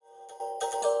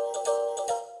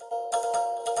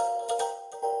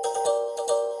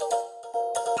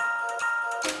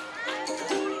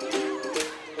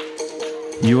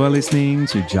You are listening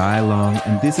to Jai Long,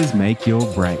 and this is Make Your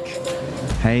Break.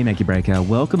 Hey, Make Your Breaker.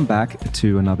 Welcome back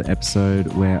to another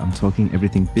episode where I'm talking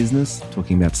everything business,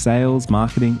 talking about sales,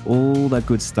 marketing, all that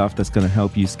good stuff that's going to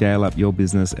help you scale up your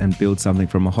business and build something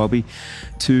from a hobby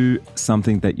to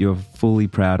something that you're fully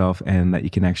proud of and that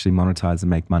you can actually monetize and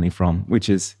make money from, which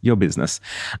is your business.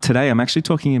 Today, I'm actually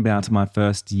talking about my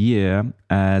first year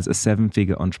as a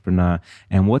seven-figure entrepreneur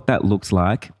and what that looks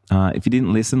like. If you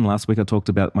didn't listen, last week I talked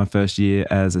about my first year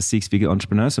as a six-figure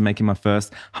entrepreneur, so making my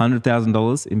first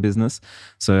 $100,000 in business.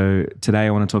 So today I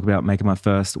want to talk about making my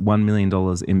first $1 million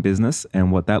in business and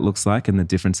what that looks like and the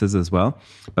differences as well.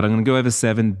 But I'm going to go over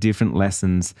 7 different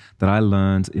lessons that I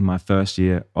learned in my first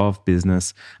year of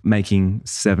business, making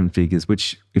 7 figures,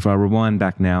 which if I rewind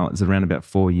back now, is around about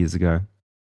 4 years ago.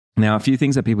 Now, a few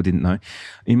things that people didn't know.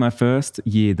 In my first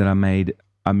year that I made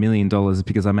 $1 million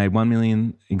because I made $1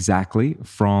 million exactly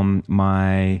from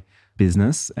my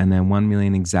business, and then $1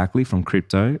 million exactly from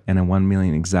crypto, and then $1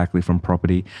 million exactly from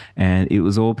property. And it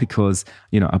was all because,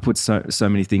 I put so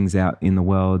many things out in the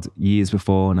world years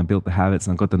before, and I built the habits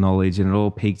and I got the knowledge, and it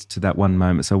all peaked to that one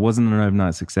moment. So it wasn't an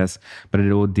overnight success, but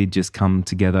it all did just come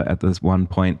together at this one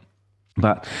point.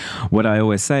 But what I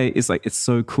always say is it's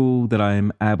so cool that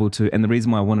I'm able to, and the reason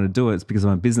why I wanted to do it is because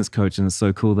I'm a business coach, and it's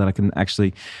so cool that I can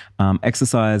actually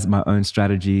exercise my own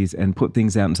strategies and put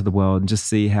things out into the world and just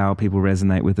see how people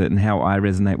resonate with it and how I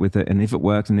resonate with it and if it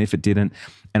worked and if it didn't.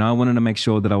 And I wanted to make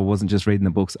sure that I wasn't just reading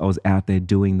the books, I was out there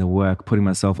doing the work, putting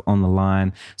myself on the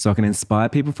line so I can inspire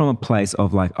people from a place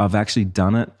of I've actually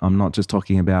done it. I'm not just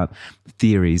talking about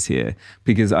theories here,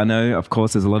 because I know, of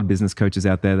course, there's a lot of business coaches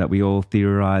out there that we all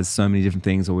theorize so many different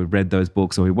things, or we've read those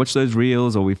books, or we watch those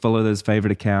reels, or we follow those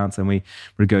favorite accounts and we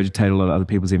regurgitate a lot of other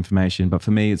people's information. But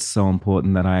for me, it's so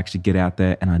important that I actually get out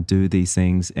there and I do these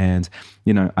things, and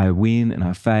I win and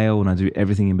I fail and I do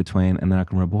everything in between, and then I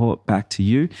can report back to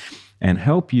you and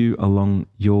help you along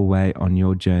your way on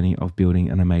your journey of building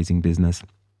an amazing business.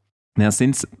 Now,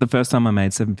 since the first time I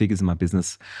made 7 figures in my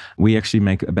business, we actually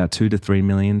make about 2 to 3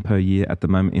 million per year at the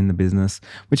moment in the business,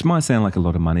 which might sound like a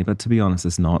lot of money, but to be honest,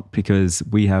 it's not, because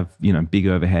we have, big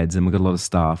overheads and we've got a lot of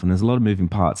staff and there's a lot of moving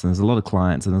parts and there's a lot of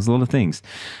clients and there's a lot of things.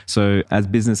 So as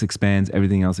business expands,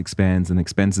 everything else expands and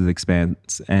expenses expand,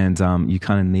 and you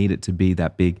kind of need it to be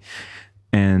that big.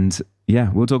 And yeah,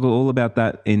 we'll talk all about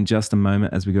that in just a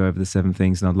moment as we go over the 7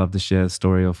 things. And I'd love to share a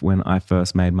story of when I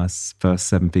first made my first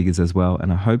 7 figures as well.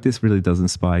 And I hope this really does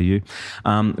inspire you.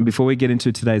 Before we get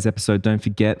into today's episode, don't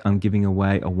forget I'm giving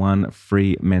away a 1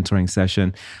 free mentoring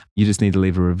session. You just need to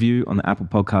leave a review on the Apple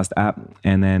Podcast app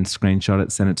and then screenshot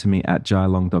it, send it to me at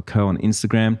jailong.co on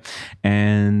Instagram.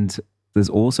 And there's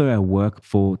also our work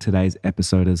for today's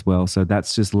episode as well. So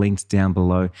that's just linked down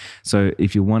below. So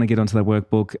if you want to get onto that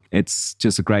workbook, it's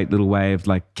just a great little way of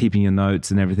keeping your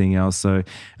notes and everything else. So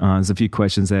there's a few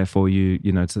questions there for you,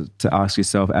 to ask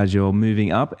yourself as you're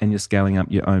moving up and you're scaling up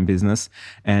your own business.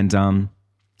 And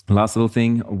last little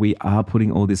thing, we are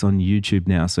putting all this on YouTube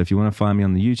now. So if you want to find me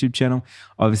on the YouTube channel,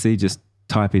 obviously just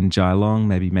type in Jai Long,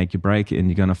 maybe Make Your Break, and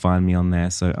you're going to find me on there.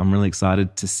 So I'm really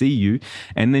excited to see you.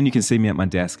 And then you can see me at my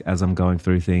desk as I'm going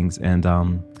through things and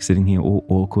sitting here all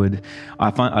awkward. I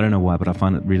don't know why, but I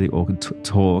find it really awkward to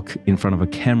talk in front of a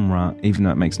camera, even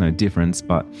though it makes no difference.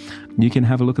 But you can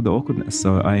have a look at the awkwardness.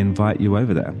 So I invite you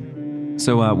over there.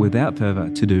 So without further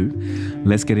ado,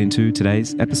 let's get into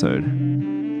today's episode.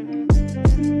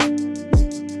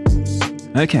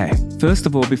 Okay, first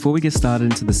of all, before we get started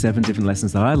into the 7 different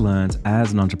lessons that I learned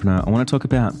as an entrepreneur, I want to talk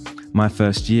about my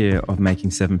first year of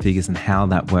making 7 figures and how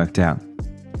that worked out.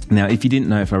 Now, if you didn't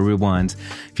know, if I rewind,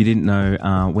 if you didn't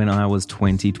know, when I was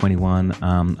 21,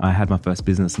 I had my first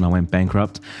business and I went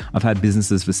bankrupt. I've had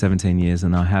businesses for 17 years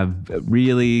and I have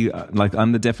really,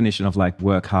 I'm the definition of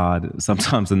work hard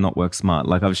sometimes and not work smart.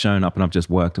 I've shown up and I've just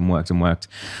worked and worked and worked.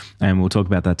 And we'll talk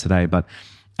about that today. But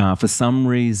for some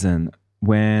reason,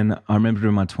 when I remember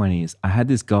in my 20s, I had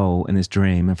this goal and this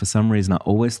dream. And for some reason, I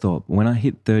always thought when I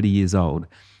hit 30 years old,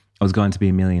 I was going to be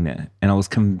a millionaire. And I was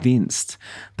convinced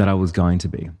that I was going to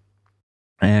be.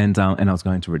 And I was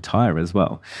going to retire as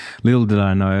well. Little did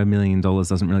I know, $1 million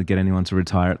doesn't really get anyone to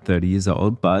retire at 30 years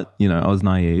old. But, I was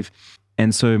naive.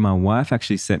 And so my wife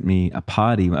actually sent me a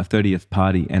party, a 30th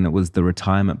party, and it was the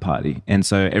retirement party. And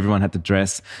so everyone had to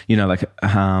dress,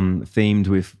 themed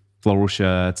with floral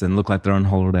shirts and look like they're on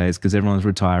holidays because everyone was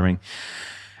retiring.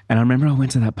 And I remember I went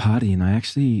to that party and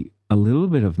a little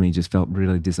bit of me just felt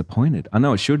really disappointed. I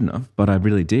know I shouldn't have, but I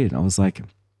really did. I was like,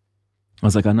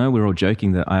 I know we're all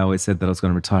joking that I always said that I was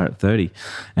going to retire at 30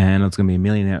 and I was going to be a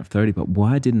millionaire at 30, but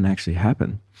why didn't it actually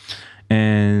happen?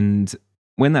 And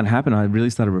when that happened, I really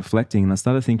started reflecting and I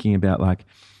started thinking about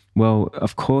Well,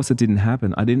 of course it didn't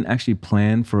happen. I didn't actually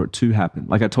plan for it to happen.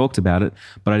 Like I talked about it,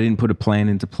 but I didn't put a plan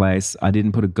into place. I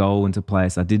didn't put a goal into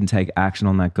place. I didn't take action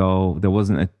on that goal. There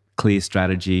wasn't a clear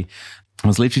strategy. I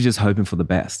was literally just hoping for the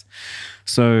best.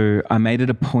 So I made it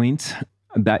a point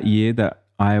that year that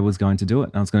I was going to do it.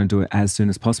 I was going to do it as soon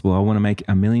as possible. I want to make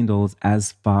 $1 million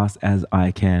as fast as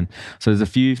I can. So there's a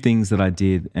few things that I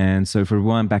did. And so for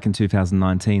one, back in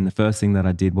 2019, the first thing that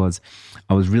I did was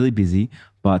I was really busy,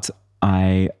 but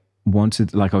I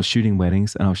was shooting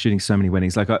weddings, and I was shooting so many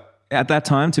weddings. At that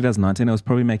time, 2019, I was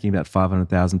probably making about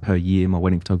 $500,000 per year in my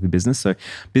wedding photography business. So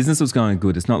business was going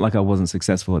good. It's not like I wasn't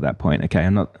successful at that point. Okay.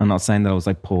 I'm not saying that I was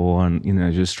like poor and,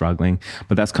 just struggling,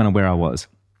 but that's kind of where I was.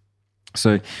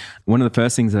 So one of the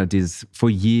first things that I did is, for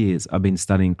years, I've been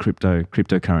studying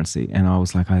cryptocurrency. And I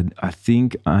was like, I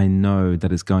think I know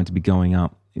that it's going to be going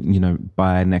up,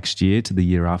 by next year to the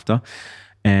year after.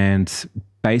 And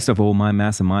based off all my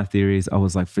maths and my theories, I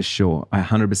was like, for sure, I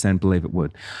 100% believe it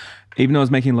would. Even though I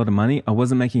was making a lot of money, I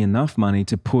wasn't making enough money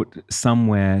to put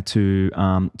somewhere to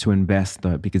invest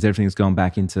though, because everything's gone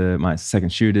back into my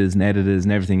second shooters and editors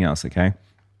and everything else, okay?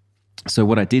 So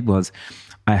what I did was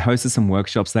I hosted some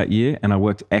workshops that year, and I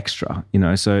worked extra,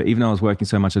 so even though I was working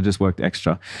so much, I just worked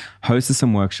extra. Hosted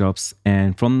some workshops,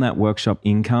 and from that workshop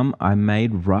income, I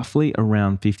made roughly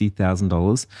around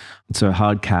 $50,000. So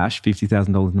hard cash, $50,000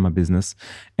 into my business.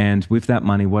 And with that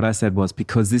money, what I said was,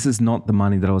 because this is not the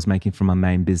money that I was making from my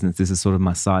main business, this is sort of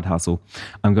my side hustle,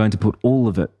 I'm going to put all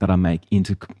of it that I make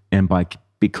into and buy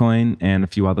Bitcoin and a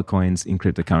few other coins in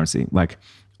cryptocurrency. Like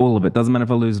all of it. Doesn't matter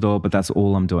if I lose it all, but that's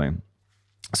all I'm doing.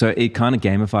 So it kind of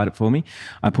gamified it for me.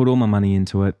 I put all my money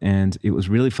into it, and it was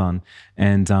really fun.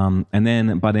 And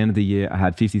then by the end of the year, I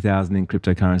had 50,000 in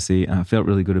cryptocurrency, and I felt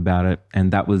really good about it.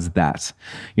 And that was that.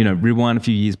 Rewind a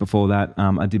few years before that,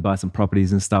 I did buy some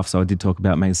properties and stuff. So I did talk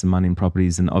about making some money in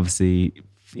properties, and obviously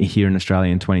here in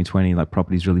Australia in 2020, like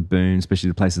properties really boomed,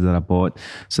 especially the places that I bought.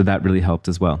 So that really helped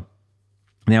as well.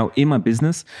 Now in my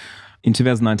business, in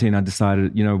 2019, I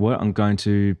decided, I'm going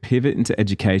to pivot into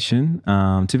education.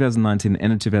 2019,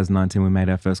 end of 2019, we made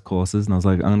our first courses, and I was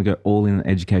like, I'm going to go all in on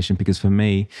education, because for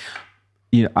me,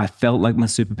 I felt like my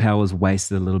superpower was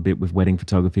wasted a little bit with wedding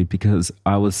photography, because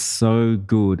I was so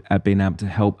good at being able to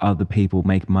help other people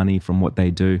make money from what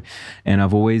they do. And my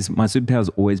superpower has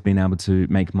always been able to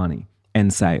make money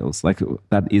and sales. Like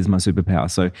that is my superpower.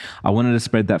 So I wanted to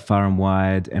spread that far and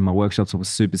wide, and my workshops were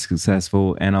super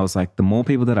successful. And I was like, the more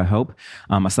people that I help,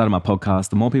 I started my podcast,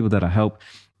 the more people that I help,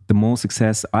 the more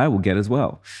success I will get as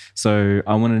well. So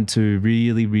I wanted to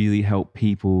really, really help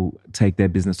people take their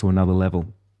business to another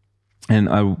level. And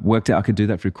I worked out I could do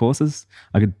that through courses.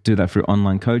 I could do that through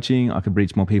online coaching. I could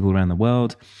reach more people around the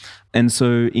world. And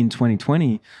so in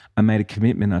 2020, I made a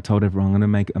commitment. I told everyone I'm going to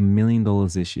make $1 million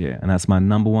this year. And that's my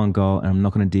number one goal. And I'm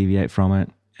not going to deviate from it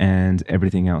and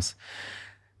everything else.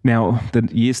 Now, the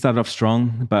year started off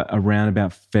strong, but around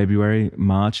about February,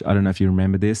 March, I don't know if you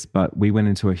remember this, but we went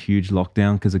into a huge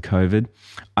lockdown because of COVID.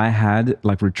 I had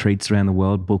like retreats around the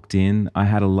world booked in. I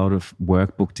had a lot of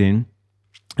work booked in.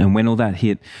 And when all that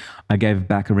hit, I gave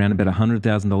back around about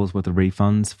 $100,000 worth of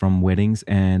refunds from weddings,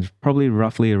 and probably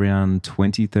roughly around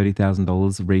 $20,000, $30,000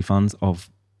 refunds of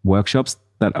workshops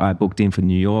that I booked in for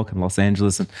New York and Los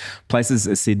Angeles and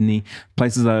places, Sydney,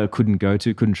 places I couldn't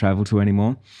travel to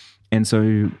anymore. And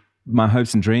so my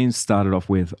hopes and dreams started off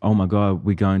with, oh my God,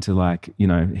 we're going to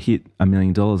hit $1 million.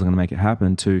 I'm going to make it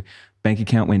happen, to bank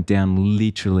account went down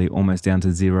literally almost down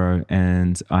to zero,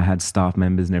 and I had staff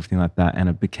members and everything like that, and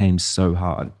it became so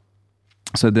hard.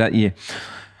 So that year,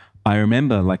 I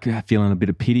remember feeling a bit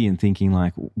of pity and thinking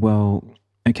well,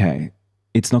 okay,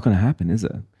 it's not going to happen, is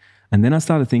it? And then I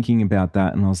started thinking about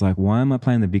that, and I was like, why am I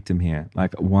playing the victim here?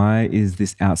 Why is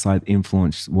this outside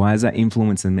influence? Why is that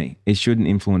influencing me? It shouldn't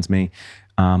influence me.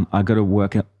 I got to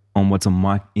work on what's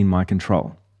in my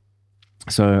control.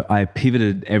 So I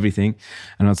pivoted everything,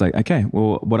 and I was like, okay,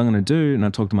 well, what I'm going to do, and I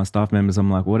talked to my staff members,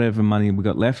 I'm like, whatever money we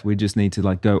got left, we just need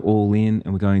to go all in,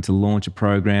 and we're going to launch a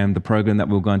program. The program that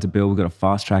we're going to build, we've got to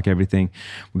fast track everything.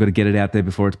 We've got to get it out there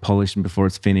before it's polished and before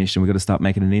it's finished, and we've got to start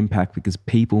making an impact, because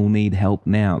people need help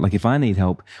now. If I need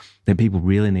help, then people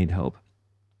really need help.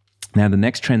 Now, the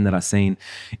next trend that I've seen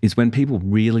is when people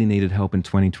really needed help in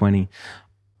 2020,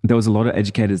 there was a lot of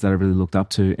educators that I really looked up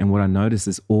to. And what I noticed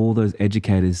is all those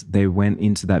educators, they went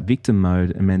into that victim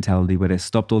mode and mentality where they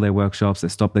stopped all their workshops, they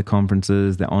stopped their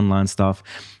conferences, their online stuff,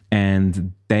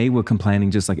 and they were complaining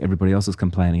just like everybody else was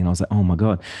complaining. And I was like, oh my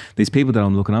God, these people that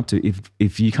I'm looking up to,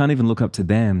 if you can't even look up to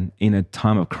them in a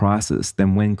time of crisis,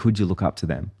 then when could you look up to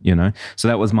them, So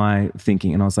that was my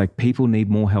thinking. And I was like, people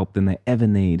need more help than they ever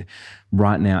need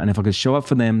right now. And if I could show up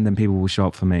for them, then people will show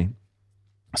up for me.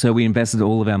 So we invested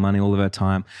all of our money, all of our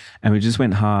time, and we just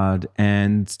went hard.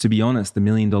 And to be honest, the $1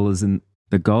 million and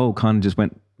the goal kind of just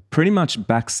went pretty much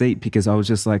backseat because I was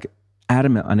just like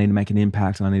adamant I need to make an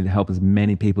impact and I need to help as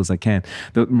many people as I can.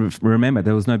 But remember,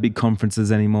 there was no big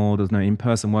conferences anymore. There was no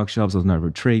in-person workshops. There was no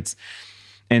retreats.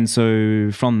 And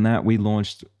so from that, we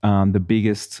launched the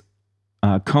biggest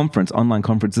conference, online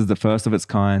conference, is the first of its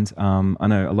kind. I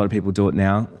know a lot of people do it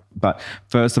now, but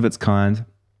first of its kind.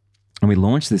 And we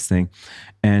launched this thing,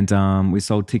 and we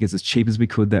sold tickets as cheap as we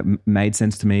could that made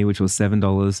sense to me, which was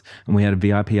 $7. And we had a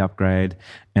VIP upgrade.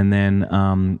 And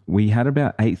then we had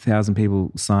about 8,000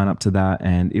 people sign up to that.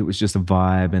 And it was just a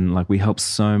vibe. And like we helped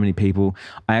so many people.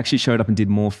 I actually showed up and did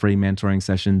more free mentoring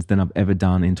sessions than I've ever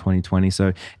done in 2020.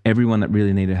 So everyone that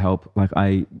really needed help, like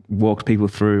I walked people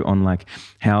through on like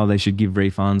how they should give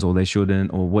refunds or they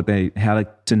shouldn't, or how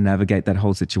to navigate that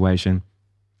whole situation.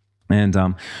 And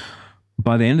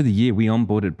by the end of the year, we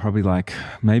onboarded probably like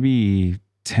maybe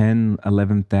 10,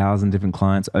 11,000 different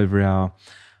clients over our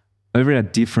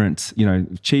different,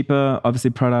 cheaper,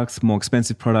 obviously products, more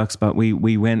expensive products, but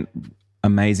we went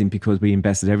amazing because we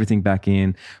invested everything back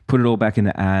in, put it all back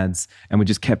into ads, and we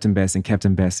just kept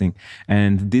investing.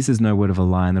 And this is no word of a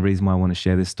lie. And the reason why I want to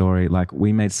share this story, like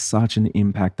we made such an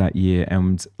impact that year,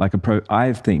 and like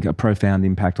I think a profound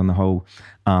impact on the whole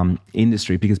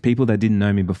industry, because people that didn't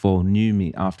know me before knew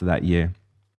me after that year.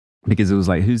 Because it was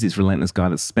like, who's this relentless guy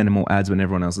that's spending more ads when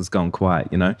everyone else is gone quiet,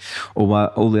 Or while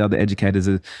all the other educators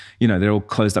are, they're all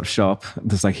closed up shop.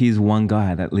 There's like, here's one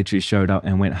guy that literally showed up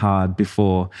and went hard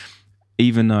before,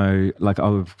 even though like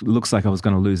looks like I was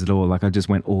going to lose it all. Like I just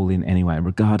went all in anyway,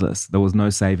 regardless. There was no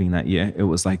saving that year. It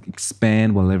was like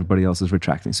expand while everybody else was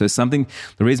retracting. So the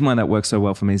reason why that works so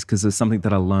well for me is because there's something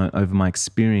that I learned over my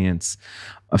experience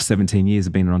of 17 years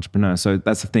of being an entrepreneur. So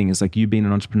that's the thing, is like you being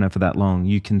an entrepreneur for that long,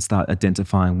 you can start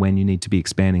identifying when you need to be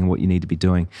expanding and what you need to be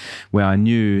doing. Where I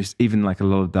knew even like a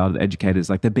lot of the other educators,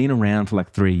 like they've been around for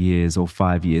like 3 years or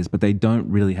 5 years, but they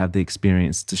don't really have the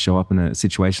experience to show up in a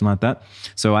situation like that.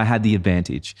 So I had the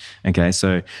advantage. Okay.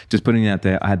 So just putting it out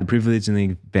there, I had the privilege and the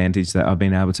advantage that I've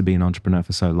been able to be an entrepreneur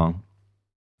for so long.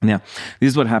 Now, this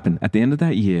is what happened. At the end of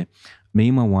that year, me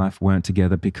and my wife weren't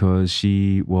together because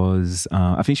she was,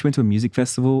 I think she went to a music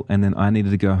festival, and then I needed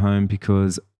to go home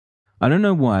because I don't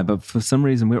know why, but for some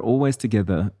reason we're always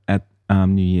together at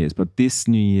New Year's. But this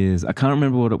New Year's, I can't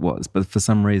remember what it was, but for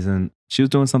some reason she was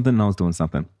doing something and I was doing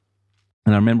something.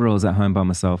 And I remember I was at home by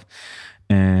myself,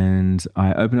 and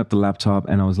I opened up the laptop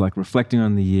and I was like reflecting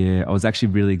on the year. I was actually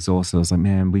really exhausted. I was like,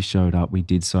 man, we showed up. We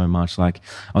did so much. Like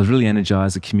I was really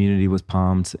energized. The community was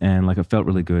pumped, and like it felt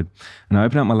really good. And I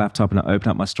opened up my laptop and I opened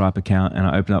up my Stripe account and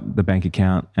I opened up the bank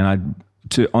account, and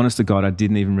honest to God, I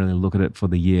didn't even really look at it for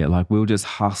the year. Like we were just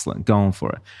hustling, going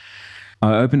for it.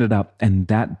 I opened it up, and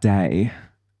that day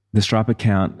the Stripe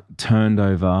account turned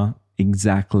over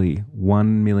exactly $1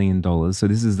 million. So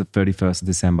this is the 31st of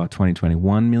December, 2020,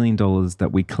 $1 million that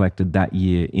we collected that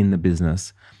year in the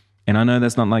business. And I know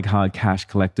that's not like hard cash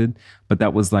collected, but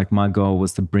that was like my goal,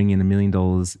 was to bring in $1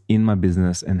 million in my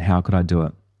business, and how could I do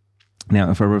it? Now,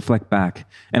 if I reflect back,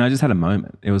 and I just had a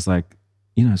moment, it was like,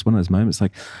 it's one of those moments.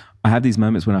 Like I have these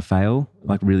moments when I fail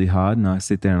like really hard, and I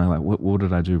sit there and I'm like, what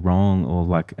did I do wrong? Or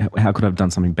like, how could I have done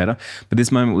something better? But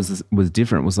this moment was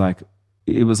different.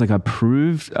 It was like I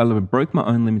broke my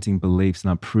own limiting beliefs,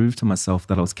 and I proved to myself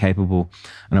that I was capable,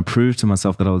 and I proved to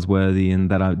myself that I was worthy, and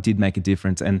that I did make a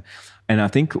difference. And I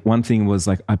think one thing was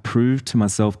like I proved to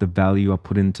myself the value I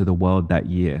put into the world that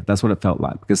year. That's what it felt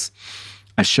like, because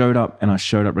I showed up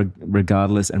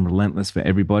regardless and relentless for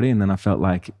everybody. And then I felt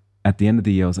like at the end of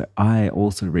the year, I was like, I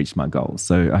also reached my goals.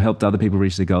 So I helped other people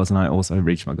reach their goals, and I also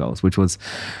reached my goals, which was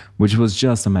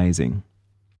just amazing.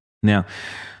 Now,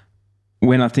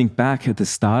 when I think back at the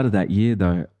start of that year,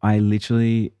 though, I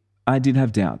did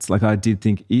have doubts. Like I did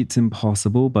think it's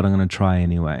impossible, but I'm going to try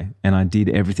anyway. And I did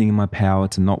everything in my power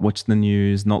to not watch the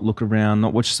news, not look around,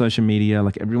 not watch social media.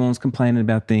 Like everyone was complaining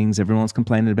about things. Everyone was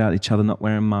complaining about each other not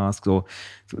wearing masks, or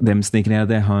them sneaking out of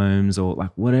their homes, or like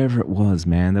whatever it was,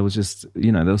 man. There was just,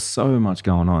 there was so much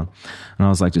going on. And I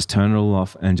was like, just turn it all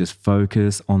off and just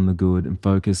focus on the good, and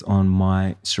focus on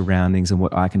my surroundings and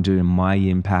what I can do and my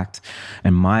impact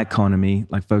and my economy,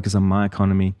 like focus on my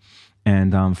economy.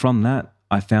 And from that,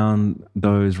 I found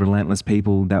those relentless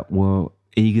people that were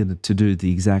eager to do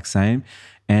the exact same.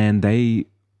 And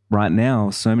right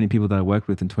now, so many people that I worked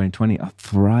with in 2020 are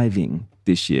thriving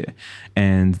this year.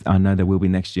 And I know they will be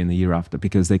next year and the year after,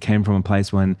 because they came from a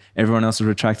place when everyone else was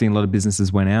retracting, a lot of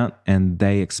businesses went out, and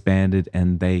they expanded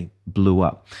and they blew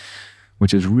up,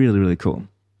 which is really, really cool.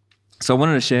 So I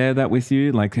wanted to share that with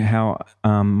you, like how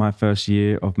my first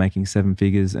year of making seven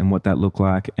figures and what that looked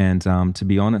like. And to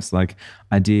be honest, like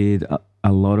I did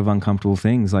a lot of uncomfortable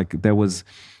things. Like there was,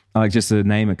 like just to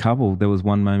name a couple, there was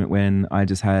one moment when I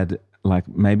just had like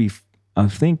maybe I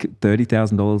think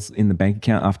 $30,000 in the bank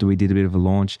account after we did a bit of a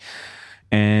launch.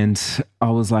 And I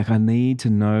was like, I need to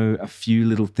know a few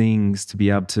little things to be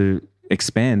able to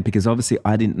expand, because obviously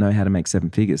I didn't know how to make seven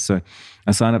figures. So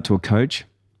I signed up to a coach,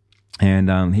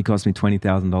 and he cost me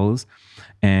 $20,000,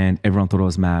 and everyone thought I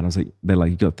was mad. I was like, they're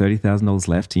like, you got $30,000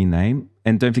 left to your name.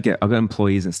 And don't forget, I've got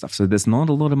employees and stuff. So there's not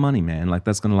a lot of money, man. Like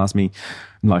that's going to last me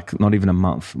like not even a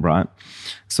month, right?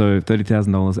 So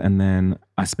 $30,000. And then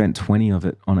I spent 20 of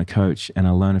it on a coach, and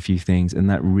I learned a few things, and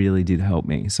that really did help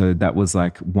me. So that was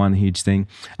like one huge thing.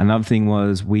 Another thing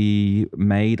was we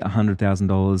made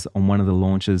 $100,000 on one of the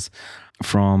launches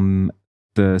from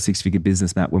the six-figure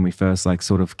business map when we first like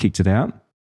sort of kicked it out.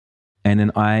 And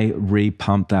then I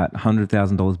re-pumped that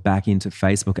 $100,000 back into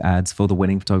Facebook ads for the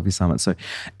Wedding Photography Summit. So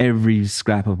every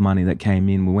scrap of money that came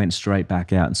in, we went straight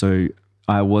back out. And so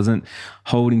I wasn't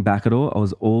holding back at all. I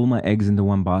was all my eggs into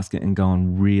one basket and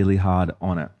going really hard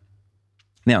on it.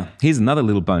 Now, here's another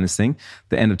little bonus thing.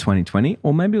 The end of 2020,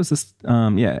 or maybe it was just,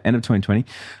 end of 2020,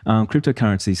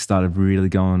 cryptocurrency started really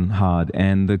going hard,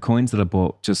 and the coins that I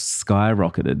bought just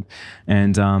skyrocketed.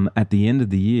 And at the end of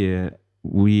the year,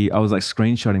 I was like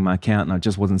screenshotting my account, and I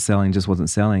just wasn't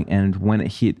selling. And when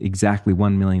it hit exactly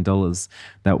 $1 million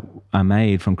that I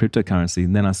made from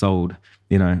cryptocurrency, then I sold,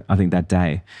 I think that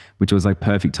day, which was like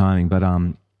perfect timing. But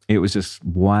it was just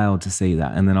wild to see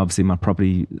that. And then obviously my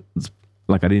property,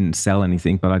 like I didn't sell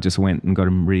anything, but I just went and got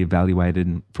them reevaluated,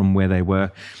 and from where they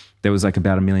were, there was like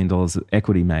about $1 million of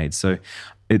equity made. So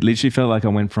it literally felt like I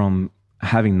went from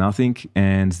having nothing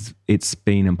and it's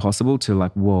been impossible to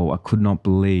like, whoa, I could not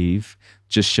believe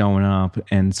just showing up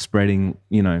and spreading,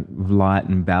 light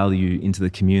and value into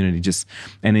the community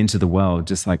and into the world,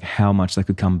 just like how much they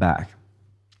could come back.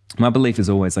 My belief is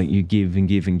always like you give and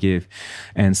give and give,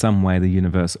 and some way the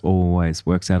universe always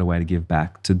works out a way to give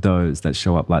back to those that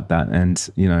show up like that. And,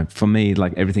 for me,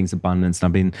 like everything's abundance, and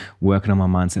I've been working on my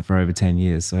mindset for over 10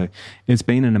 years. So it's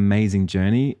been an amazing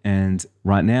journey. And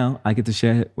right now I get to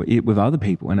share it with other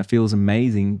people, and it feels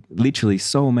amazing, literally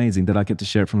so amazing that I get to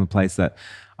share it from a place that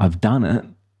I've done it.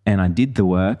 And I did the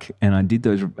work, and I did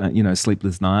those,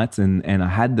 sleepless nights, and I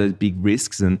had those big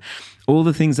risks and all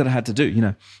the things that I had to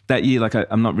do. That year, like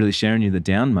I'm not really sharing you the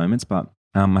down moments, but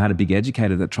I had a big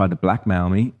educator that tried to blackmail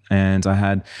me, and I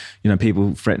had,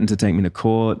 people threatened to take me to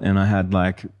court, and I had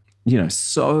like,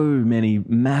 so many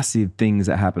massive things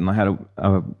that happened. I had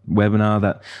a webinar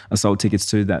that I sold tickets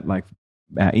to that like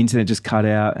our internet just cut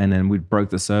out, and then we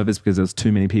broke the servers because there was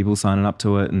too many people signing up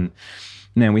to it, and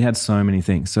man, we had so many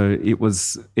things. So it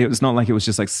was not like it was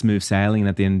just like smooth sailing. And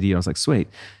at the end of the year, I was like, sweet.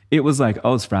 It was like I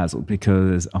was frazzled,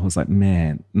 because I was like,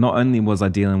 man, not only was I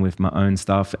dealing with my own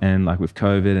stuff and like with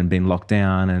COVID and being locked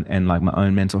down and like my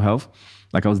own mental health,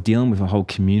 like I was dealing with a whole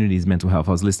community's mental health.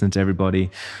 I was listening to everybody.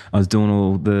 I was doing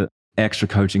all the extra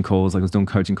coaching calls. Like I was doing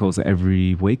coaching calls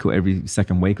every week or every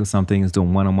second week or something. I was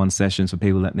doing one-on-one sessions for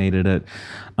people that needed it.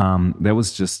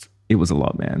 It was a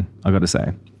lot, man, I got to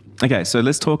say. Okay, so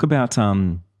let's talk about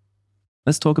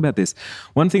this.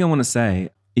 One thing I want to say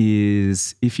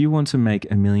is if you want to make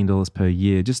 $1 million per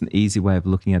year, just an easy way of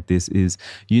looking at this is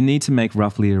you need to make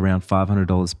roughly around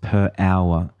 $500 per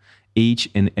hour each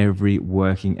and every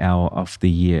working hour of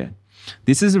the year.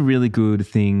 This is a really good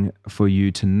thing for you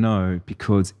to know,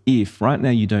 because if right now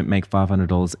you don't make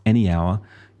 $500 any hour,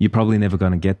 you're probably never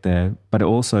going to get there. But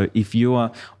also, if you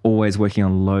are always working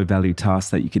on low value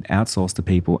tasks that you can outsource to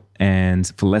people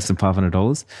and for less than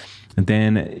 $500,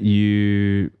 then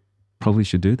you probably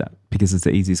should do that, because it's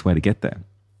the easiest way to get there.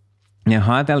 Now,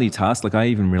 high value tasks, like I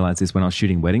even realized this when I was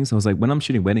shooting weddings. I was like, when I'm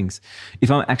shooting weddings,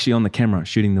 if I'm actually on the camera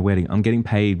shooting the wedding, I'm getting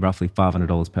paid roughly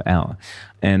 $500 per hour.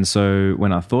 And so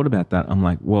when I thought about that, I'm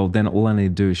like, well, then all I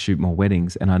need to do is shoot more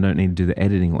weddings, and I don't need to do the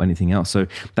editing or anything else. So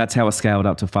that's how I scaled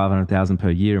up to $500,000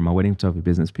 per year in my wedding photography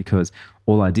business, because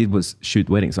all I did was shoot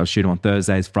weddings. I was shooting on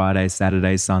Thursdays, Fridays,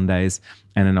 Saturdays, Sundays,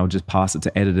 and then I'll just pass it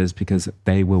to editors because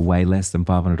they were way less than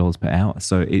 $500 per hour.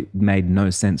 So it made no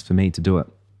sense for me to do it.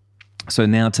 So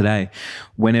now today,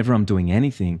 whenever I'm doing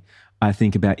anything, I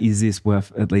think about, is this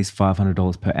worth at least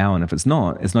 $500 per hour? And if it's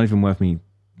not even worth me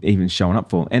even showing up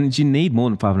for. And you need more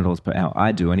than $500 per hour.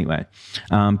 I do anyway,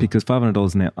 because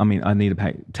 $500 now, I mean, I need to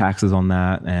pay taxes on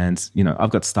that. And, I've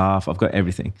got staff, I've got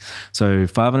everything. So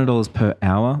 $500 per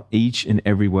hour, each and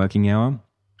every working hour.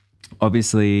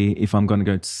 Obviously, if I'm going to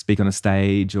go speak on a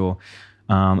stage or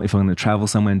if I'm going to travel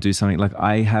somewhere and do something, like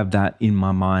I have that in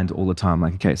my mind all the time.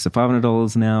 Like, okay, so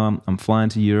 $500 now, I'm flying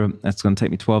to Europe. That's going to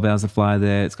take me 12 hours to fly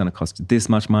there. It's going to cost this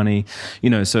much money,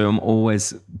 so I'm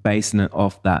always basing it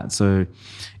off that. So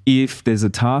if there's a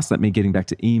task like me getting back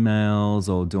to emails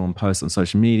or doing posts on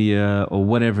social media or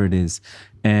whatever it is,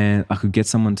 and I could get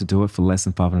someone to do it for less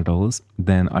than $500,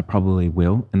 then I probably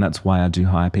will. And that's why I do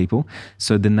hire people.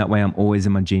 So then that way I'm always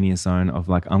in my genius zone of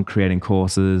like, I'm creating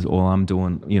courses, or I'm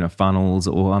doing, funnels,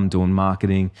 or I'm doing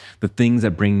marketing, the things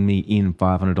that bring me in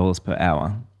 $500 per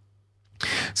hour.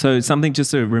 So something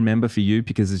just to remember for you,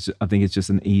 because I think it's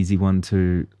just an easy one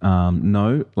to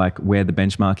know, like where the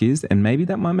benchmark is. And maybe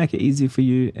that might make it easier for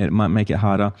you. It might make it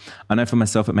harder. I know for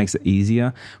myself, it makes it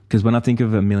easier, because when I think of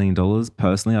 $1 million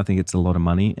personally, I think it's a lot of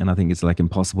money, and I think it's like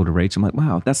impossible to reach. I'm like,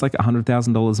 wow, that's like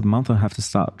 $100,000 a month I have to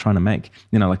start trying to make,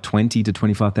 like $20,000 to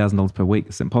 $25,000 per week.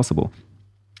 It's impossible.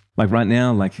 Like right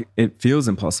now, like it feels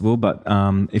impossible, but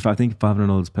if I think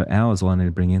 $500 per hour is all I need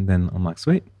to bring in, then I'm like,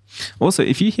 sweet. Also,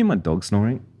 if you hear my dog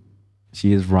snoring,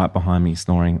 she is right behind me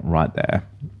snoring right there.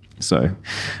 So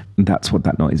that's what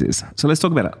that noise is. So let's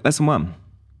talk about it. Lesson one.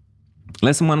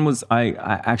 Lesson one was, I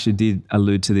actually did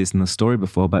allude to this in the story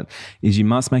before, but is you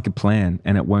must make a plan,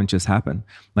 and it won't just happen.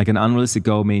 Like an unrealistic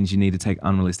goal means you need to take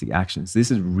unrealistic actions. This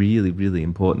is really, really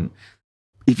important.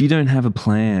 If you don't have a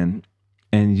plan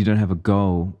and you don't have a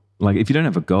goal, like if you don't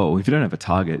have a goal, if you don't have a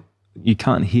target, you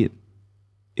can't hit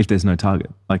if there's no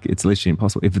target. Like it's literally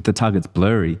impossible. If the target's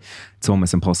blurry, it's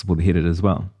almost impossible to hit it as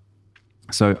well.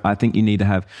 So I think you need to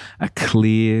have a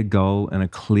clear goal and a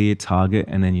clear target,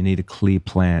 and then you need a clear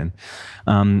plan.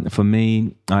 For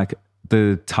me, like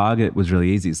the target was really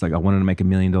easy. It's like I wanted to make $1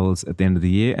 million at the end of the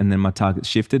year, and then my target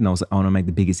shifted, and I was like, I want to make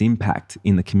the biggest impact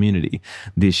in the community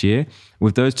this year.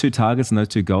 With those two targets and those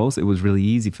two goals, it was really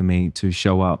easy for me to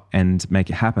show up and make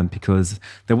it happen, because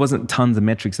there wasn't tons of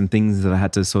metrics and things that I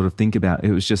had to sort of think about.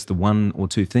 It was just the one or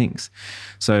two things.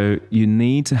 So you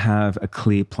need to have a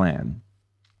clear plan.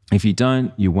 If you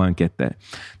don't, you won't get there.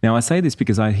 Now, I say this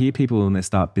because I hear people when they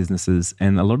start businesses,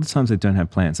 and a lot of times they don't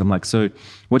have plans. I'm like, so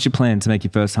what's your plan to make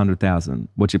your first 100,000?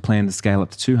 What's your plan to scale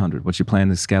up to 200? What's your plan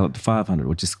to scale up to 500?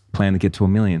 What's your plan to get to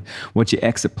 1 million? What's your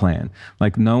exit plan?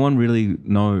 Like no one really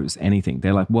knows anything.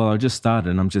 They're like, well, I just started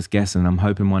and I'm just guessing. I'm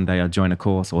hoping one day I'll join a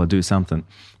course or I'll do something.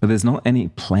 But there's not any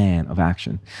plan of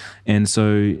action. And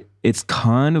so it's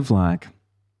kind of like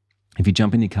if you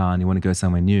jump in your car and you want to go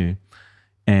somewhere new,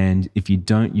 and if you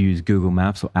don't use Google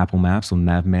Maps or Apple Maps or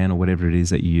Navman or whatever it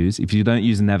is that you use, if you don't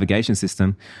use a navigation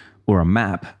system or a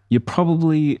map, you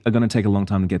probably are going to take a long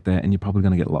time to get there, and you're probably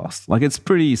going to get lost. Like it's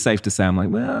pretty safe to say, I'm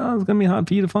like, well, it's going to be hard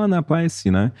for you to find that place,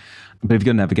 But if you've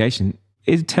got navigation,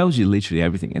 it tells you literally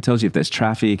everything. It tells you if there's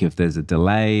traffic, if there's a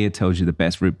delay, it tells you the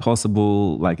best route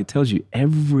possible. Like it tells you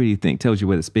everything. It tells you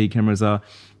where the speed cameras are.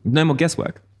 No more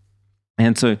guesswork.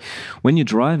 And so when you're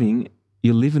driving,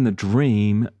 you live in the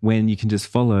dream when you can just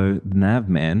follow the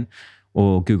Navman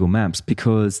or Google Maps,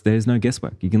 because there's no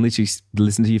guesswork. You can literally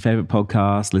listen to your favorite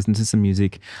podcast, listen to some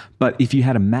music. But if you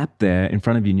had a map there in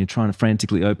front of you and you're trying to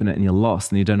frantically open it and you're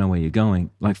lost and you don't know where you're going,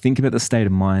 like think about the state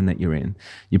of mind that you're in.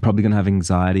 You're probably going to have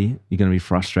anxiety. You're going to be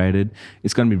frustrated.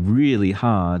 It's going to be really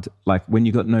hard, like when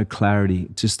you've got no clarity,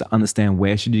 just to understand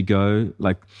where should you go.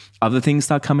 Like other things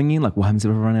start coming in, like what happens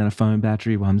if I run out of phone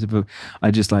battery? What happens if I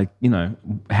just like,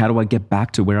 how do I get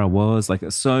back to where I was?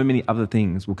 Like so many other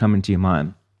things will come into your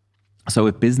mind. So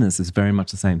with business, it's very much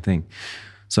the same thing.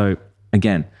 So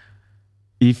again,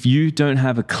 if you don't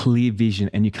have a clear vision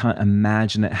and you can't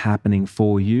imagine it happening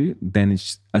for you, then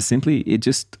it's I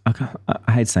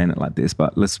hate saying it like this,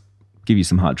 but let's give you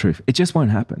some hard truth. It just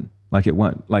won't happen. Like it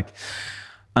won't. Like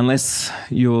unless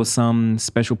you're some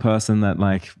special person that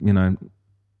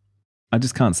I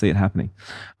just can't see it happening.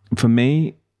 For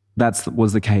me, that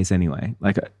was the case anyway.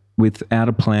 Like without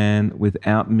a plan,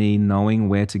 without me knowing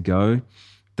where to go,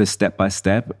 the step by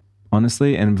step,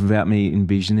 honestly, and without me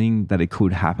envisioning that it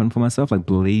could happen for myself, like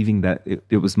believing that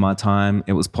it was my time,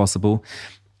 it was possible,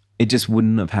 it just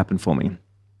wouldn't have happened for me.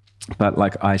 But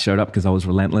like I showed up because I was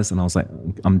relentless, and I was like,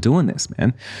 I'm doing this,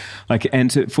 man. Like,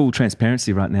 and to full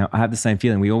transparency right now, I have the same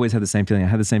feeling. We always have the same feeling. I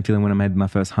had the same feeling when I made my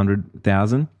first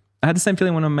 100,000. I had the same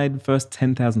feeling when I made the first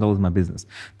 $10,000 in my business.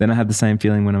 Then I had the same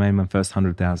feeling when I made my first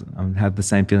 100,000. I had the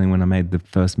same feeling when I made the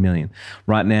first million.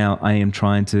 Right now, I am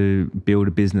trying to build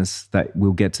a business that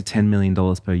will get to $10 million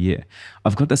per year.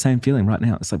 I've got the same feeling right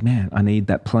now. It's like, man, I need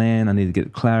that plan. I need to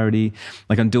get clarity.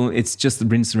 Like it's just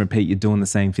rinse and repeat. You're doing the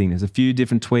same thing. There's a few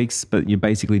different tweaks, but you're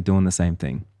basically doing the same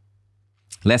thing.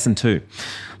 Lesson two.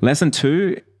 Lesson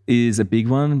two is a big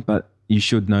one, but you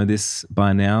should know this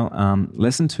by now.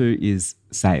 Lesson two is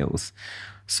sales.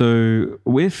 So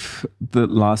with the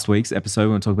last week's episode,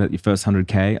 when we talk about your first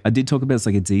 100K, I did talk about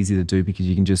it's easy to do because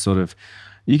you can just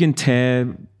you can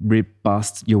tear, rip,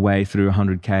 bust your way through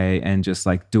 100K and just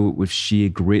do it with sheer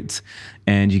grit,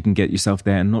 and you can get yourself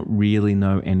there and not really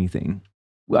know anything.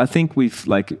 I think with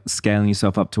scaling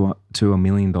yourself up to $1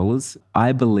 million,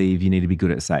 I believe you need to be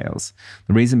good at sales.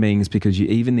 The reason being is because you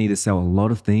either need to sell a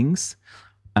lot of things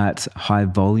at high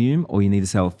volume, or you need to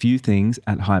sell a few things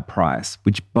at high price,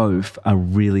 which both are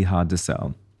really hard to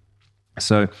sell.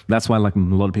 So that's why a lot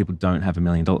of people don't have $1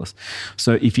 million.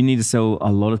 So if you need to sell a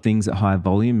lot of things at high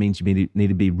volume, means you need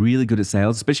to be really good at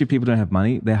sales, especially if people don't have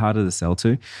money. They're harder to sell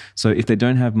to. So if they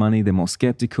don't have money, they're more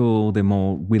skeptical. They're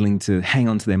more willing to hang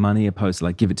on to their money opposed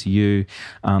to give it to you.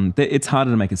 It's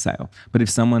harder to make a sale. But if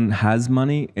someone has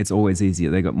money, it's always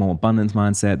easier. They got more abundance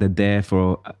mindset. They're there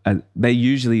for, they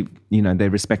usually, they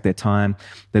respect their time.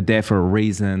 They're there for a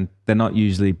reason. They're not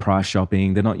usually price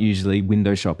shopping. They're not usually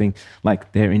window shopping.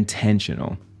 They're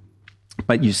intentional.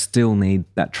 But you still need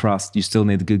that trust. You still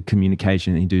need the good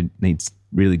communication, and you do need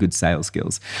really good sales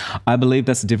skills. I believe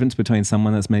that's the difference between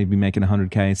someone that's maybe making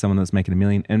 100K, someone that's making $1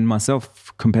 million, and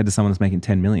myself compared to someone that's making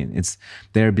 10 million. It's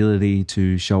their ability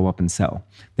to show up and sell.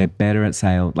 They're better at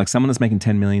sales. Someone that's making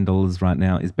 $10 million right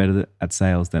now is better at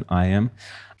sales than I am.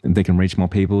 They can reach more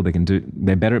people.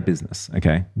 They're better at business.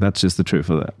 Okay. That's just the truth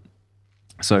of that.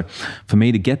 So for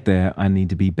me to get there, I need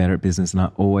to be better at business, and I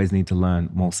always need to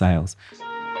learn more sales.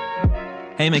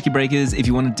 Hey, Make Your Breakers, if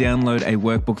you want to download a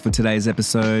workbook for today's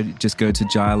episode, just go to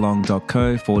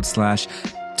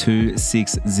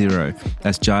jailong.co/260.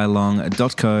 That's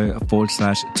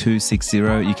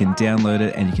jailong.co/260. You can download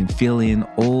it and you can fill in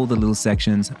all the little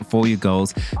sections for your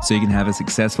goals so you can have a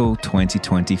successful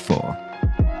 2024.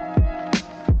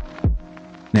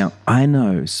 Now, I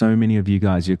know so many of you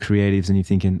guys, you're creatives and you're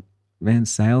thinking, man,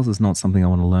 sales is not something I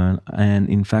want to learn. And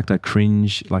in fact, I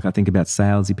cringe. I think about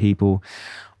salesy people.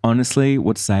 Honestly,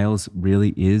 what sales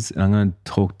really is, and I'm going to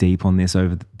talk deep on this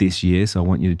over this year, so I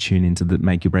want you to tune into the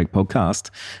Make Your Break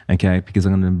podcast, okay? Because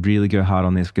I'm going to really go hard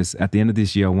on this, because at the end of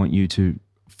this year, I want you to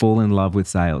fall in love with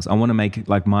sales. I want to make,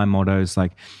 my motto is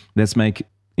let's make,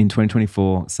 in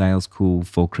 2024, sales cool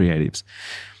for creatives.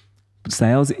 But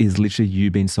sales is literally you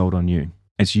being sold on you.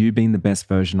 It's you being the best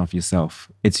version of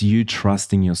yourself. It's you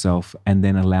trusting yourself and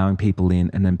then allowing people in,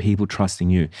 and then people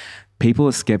trusting you. People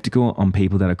are skeptical on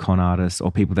people that are con artists,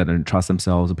 or people that don't trust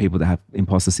themselves, or people that have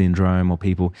imposter syndrome, or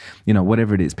people,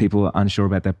 whatever it is. People are unsure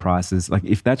about their prices.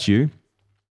 If that's you,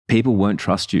 people won't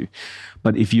trust you.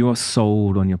 But if you are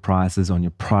sold on your prices, on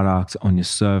your products, on your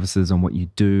services, on what you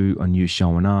do, on you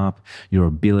showing up, your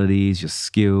abilities, your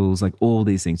skills, all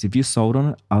these things, if you're sold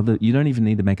on it, you don't even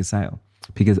need to make a sale.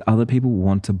 Because other people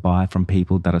want to buy from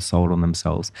people that are sold on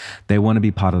themselves. They want to be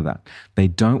part of that. They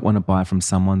don't want to buy from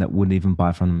someone that wouldn't even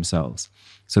buy from themselves.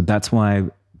 So that's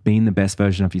why being the best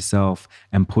version of yourself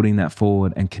and putting that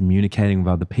forward and communicating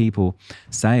with other people,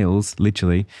 sales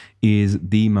literally is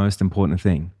the most important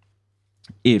thing.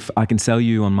 If I can sell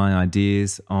you on my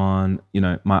ideas, on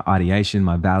my ideation,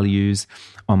 my values,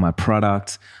 on my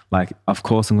product, of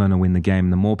course I'm going to win the game.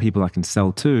 And the more people I can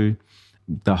sell to,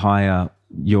 the higher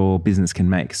your business can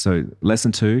make. So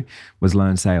lesson 2 was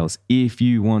learn sales. If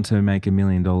you want to make $1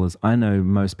 million, I know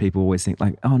most people always think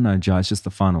oh no, Jai, it's just the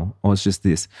funnel, or it's just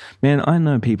this. Man, I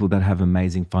know people that have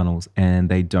amazing funnels and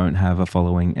they don't have a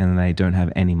following and they don't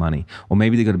have any money. Or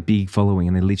maybe they got a big following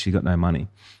and they literally got no money.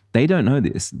 They don't know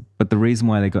this, but the reason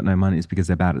why they got no money is because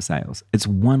they're bad at sales. It's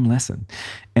one lesson.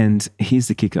 And here's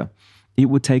the kicker. It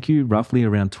would take you roughly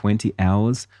around 20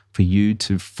 hours for you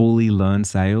to fully learn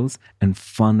sales and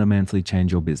fundamentally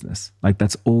change your business.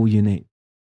 That's all you need.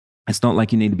 It's not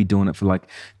like you need to be doing it for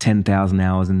 10,000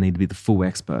 hours and need to be the full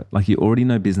expert. You already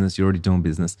know business, you're already doing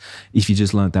business. If you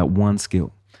just learned that one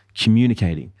skill,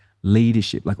 communicating,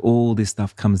 leadership, all this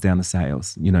stuff comes down to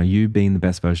sales. You being the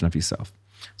best version of yourself.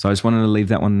 So I just wanted to leave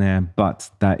that one there, but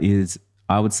that is,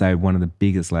 I would say, one of the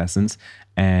biggest lessons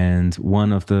and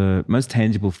one of the most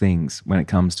tangible things when it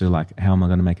comes to how am I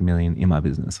going to make $1 million in my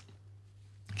business?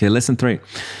 Okay, lesson 3.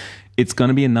 It's going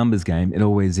to be a numbers game. It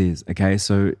always is. Okay,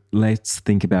 so let's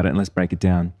think about it and let's break it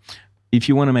down. If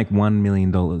you want to make $1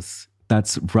 million,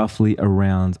 that's roughly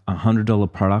around a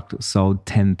 $100 product sold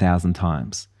 10,000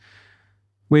 times,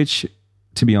 which,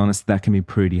 to be honest, that can be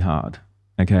pretty hard.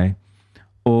 Okay,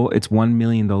 or it's $1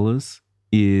 million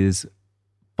is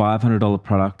 $500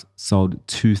 product sold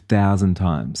 2,000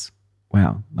 times.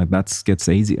 Wow, that gets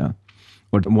easier.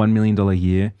 Or $1 million a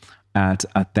year at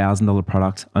 $1,000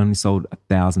 product only sold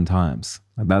 1,000 times.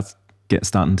 That's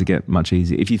starting to get much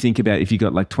easier. If you think about, if you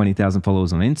got 20,000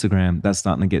 followers on Instagram, that's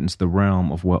starting to get into the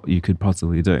realm of what you could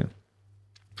possibly do.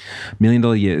 $1 million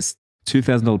a year is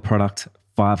 $2,000 product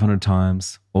 500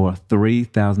 times, or a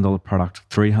 $3,000 product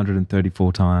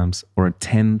 334 times, or a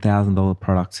 $10,000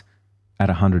 product at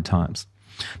 100 times.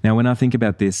 Now, when I think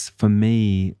about this, for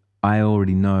me, I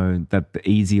already know that the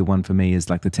easier one for me is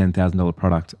like the $10,000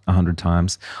 product 100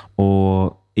 times,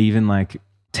 or even like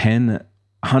 10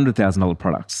 $100,000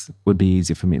 products would be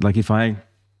easier for me. Like if I,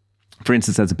 for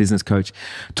instance, as a business coach,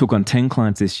 took on 10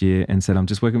 clients this year and said, I'm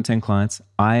just working with 10 clients.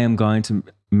 I am going to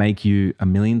make you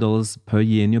 $1 million per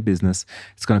year in your business.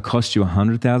 It's going to cost you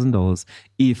 $100,000.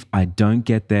 If I don't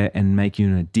get there and make you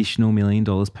an additional $1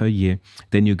 million per year,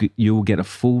 then you will get a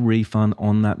full refund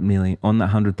on that on that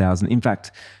 100,000. In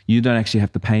fact, you don't actually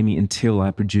have to pay me until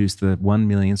I produce the 1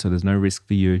 million. So there's no risk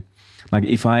for you. Like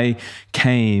if I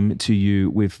came to you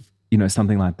with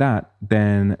something like that,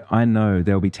 then I know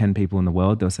there'll be 10 people in the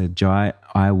world. They'll say, Jai,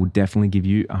 I will definitely give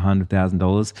you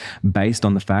 $100,000 based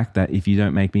on the fact that if you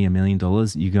don't make me $1 million,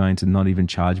 you're going to not even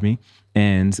charge me.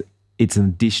 And it's an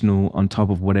additional on top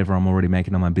of whatever I'm already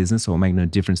making on my business, or making no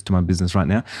difference to my business right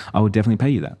now. I will definitely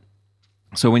pay you that.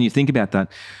 So when you think about that,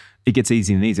 it gets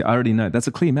easier and easier. I already know that's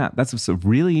a clear map. That's a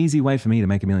really easy way for me to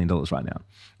make $1 million right now.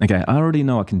 Okay, I already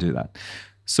know I can do that.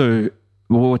 So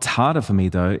what's harder for me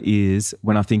though is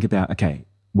when I think about, okay,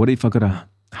 what if I got a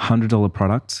 $100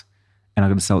 product and I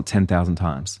got to sell it 10,000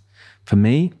 times? For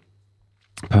me,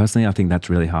 personally, I think that's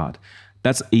really hard.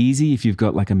 That's easy if you've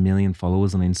got like 1 million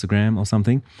followers on Instagram or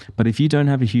something. But if you don't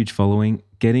have a huge following,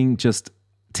 getting just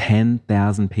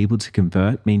 10,000 people to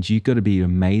convert means you've got to be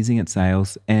amazing at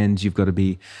sales, and you've got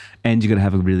to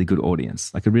have a really good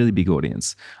audience, like a really big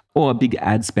audience, or a big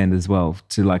ad spend as well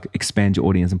to like expand your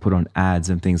audience and put on ads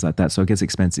and things like that. So it gets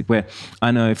expensive. Where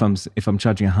I know if I'm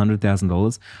charging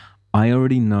 $100,000, I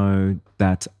already know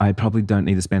that I probably don't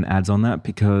need to spend ads on that,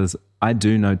 because I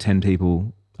do know 10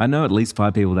 people. I know at least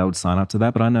 5 people that would sign up to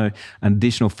that, but I know an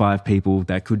additional 5 people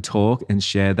that could talk and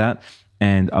share that,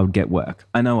 and I would get work.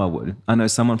 I know I would. I know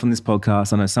someone from this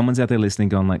podcast, I know someone's out there listening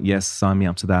going like, yes, sign me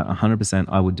up to that. 100%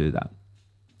 I would do that.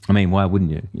 I mean, why wouldn't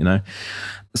you,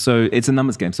 So it's a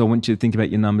numbers game. So I want you to think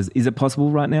about your numbers. Is it possible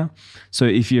right now? So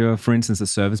if you're, for instance, a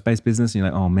service-based business, you're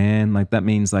like, oh man, like that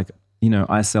means like,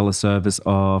 I sell a service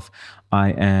of,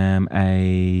 I am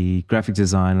a graphic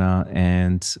designer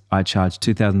and I charge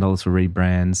 $2,000 for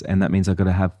rebrands, and that means I've got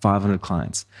to have 500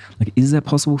 clients. Like, is that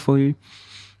possible for you?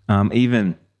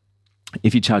 Even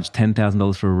if you charge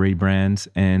 $10,000 for a rebrand,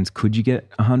 and could you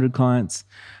get 100 clients?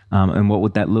 And what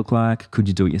would that look like? Could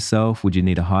you do it yourself? Would you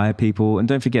need to hire people? And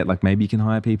don't forget, like maybe you can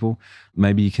hire people.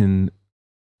 Maybe you can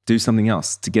do something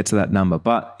else to get to that number.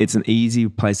 But it's an easy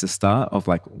place to start of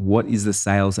like, what is the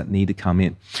sales that need to come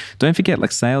in? Don't forget,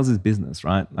 like sales is business,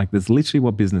 right? Like that's literally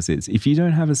what business is. If you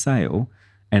don't have a sale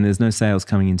and there's no sales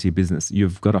coming into your business,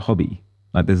 you've got a hobby.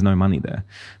 Like there's no money there.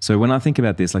 So when I think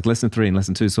about this, like lesson 3 and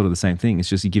lesson 2 is sort of the same thing. It's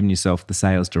just you're giving yourself the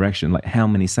sales direction. Like how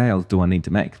many sales do I need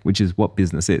to make? Which is what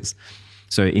business is.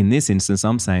 So in this instance,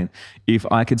 I'm saying if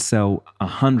I could sell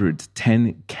 100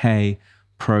 10K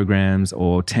programs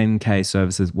or 10K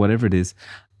services, whatever it is,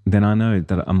 then I know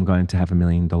that I'm going to have $1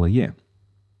 million year.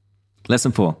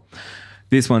 Lesson 4.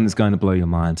 This one is going to blow your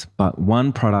mind, but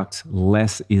one product,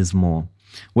 less is more.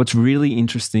 What's really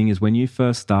interesting is when you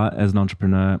first start as an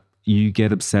entrepreneur, you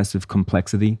get obsessed with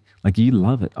complexity. Like you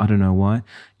love it. I don't know why.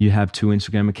 You have 2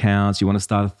 Instagram accounts. You want to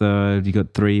start a 3rd. You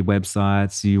got 3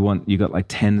 websites. You got like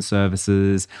 10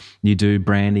 services. You do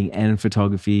branding and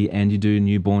photography, and you do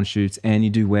newborn shoots, and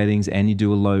you do weddings, and you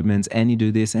do elopements, and you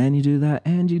do this, and you do that,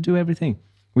 and you do everything,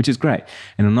 which is great.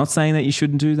 And I'm not saying that you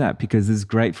shouldn't do that, because it's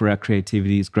great for our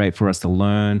creativity. It's great for us to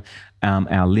learn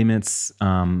our limits,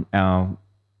 our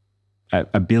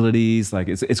abilities. Like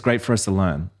it's great for us to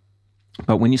learn.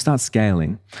 But when you start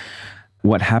scaling,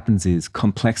 what happens is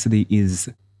complexity is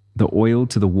the oil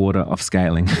to the water of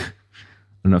scaling. I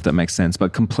don't know if that makes sense,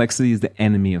 but complexity is the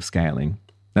enemy of scaling.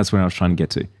 That's where I was trying to get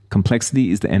to.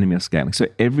 Complexity is the enemy of scaling. So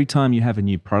every time you have a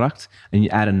new product and you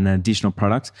add an additional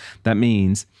product, that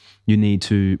means you need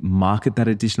to market that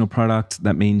additional product.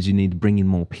 That means you need to bring in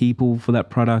more people for that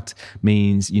product.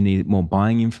 Means you need more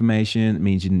buying information. It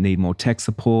means you need more tech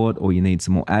support, or you need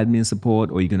some more admin support,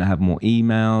 or you're going to have more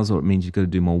emails, or it means you've got to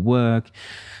do more work.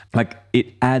 Like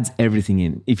it adds everything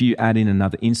in. If you add in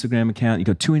another Instagram account, you've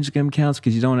got 2 Instagram accounts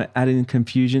because you don't want to add in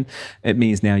confusion. It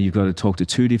means now you've got to talk to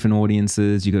 2 different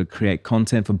audiences. You've got to create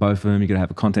content for both of them. You've got to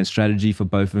have a content strategy for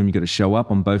both of them. You've got to show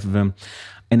up on both of them.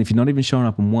 And if you're not even showing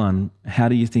up on one, how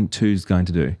do you think 2 is going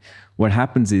to do? What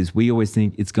happens is we always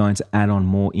think it's going to add on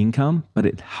more income, but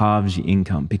it halves your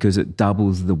income because it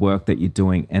doubles the work that you're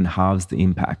doing and halves the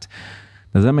impact.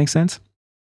 Does that make sense?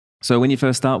 So when you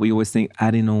first start, we always think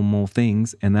add in all more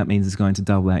things, and that means it's going to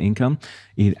double our income.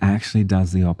 It actually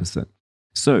does the opposite.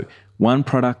 So one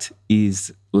product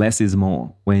is less is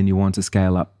more when you want to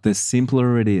scale up. The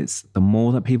simpler it is, the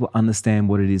more that people understand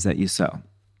what it is that you sell.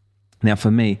 Now,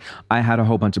 for me, I had a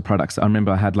whole bunch of products. I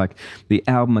remember I had like the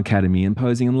Album Academy and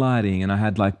posing and lighting, and I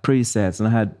had like presets, and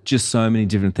I had just so many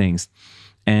different things.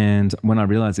 And when I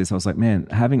realized this, I was like, man,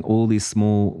 having all these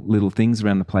small little things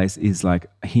around the place is like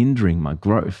hindering my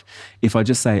growth. If I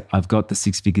just say, I've got the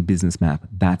 6-figure business map,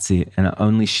 that's it. And I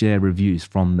only share reviews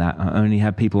from that. I only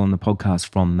have people on the podcast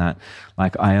from that.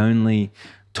 Like I only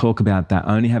talk about that.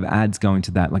 I only have ads going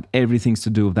to that. Like everything's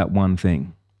to do with that one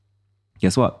thing.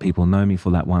 Guess what? People know me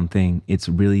for that one thing. It's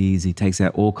really easy, takes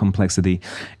out all complexity.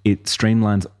 It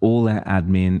streamlines all our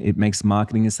admin. It makes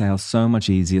marketing and sales so much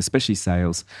easier, especially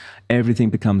sales. Everything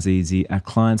becomes easy. Our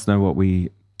clients know what we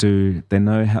do. They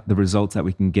know the results that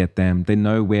we can get them. They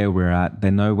know where we're at. They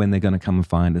know when they're going to come and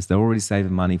find us. They're already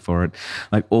saving money for it,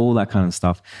 like all that kind of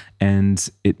stuff. And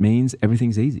it means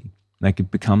everything's easy. Like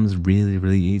it becomes really,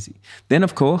 really easy. Then,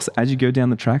 of course, as you go down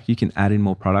the track, you can add in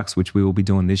more products, which we will be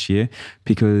doing this year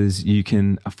because you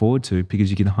can afford to,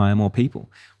 because you can hire more people.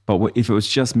 But if it was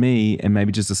just me and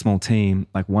maybe just a small team,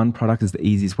 like one product is the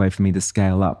easiest way for me to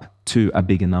scale up to a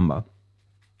bigger number.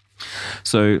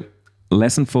 So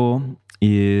lesson 4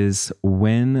 is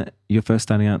when you're first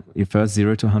starting out, your first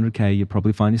 0 to 100K, you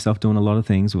probably find yourself doing a lot of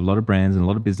things with a lot of brands and a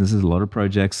lot of businesses, a lot of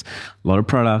projects, a lot of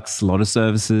products, a lot of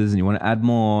services, and you want to add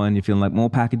more and you're feeling like more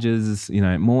packages,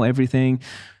 more everything.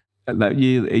 Like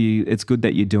it's good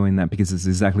that you're doing that because it's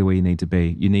exactly where you need to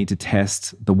be. You need to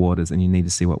test the waters and you need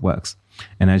to see what works.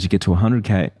 And as you get to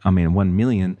 1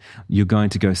 million, you're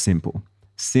going to go simple.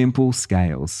 Simple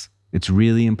scales. It's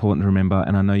really important to remember,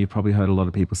 and I know you've probably heard a lot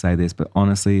of people say this, but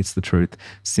honestly, it's the truth.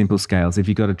 Simple scales. If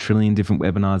you've got 1 trillion different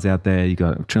webinars out there, you've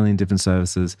got 1 trillion different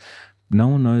services, no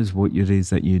one knows what it is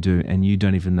that you do, and you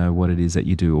don't even know what it is that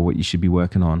you do or what you should be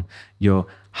working on. You're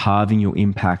halving your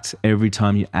impact every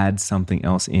time you add something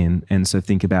else in, and so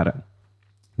think about it.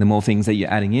 The more things that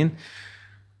you're adding in,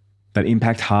 that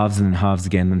impact halves and halves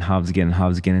again and halves again and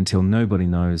halves again until nobody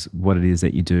knows what it is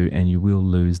that you do, and you will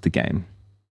lose the game.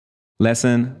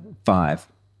 Lesson 5,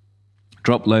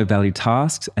 drop low value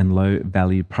tasks and low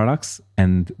value products.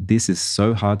 And this is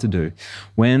so hard to do.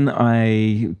 When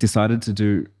I decided to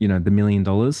do, the $1 million,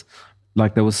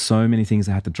 like there was so many things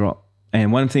I had to drop.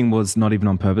 And one thing was not even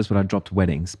on purpose, but I dropped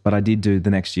weddings. But I did do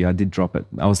the next year, I did drop it.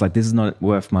 I was like, this is not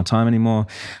worth my time anymore.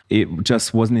 It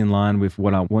just wasn't in line with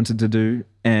what I wanted to do.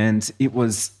 And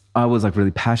I was like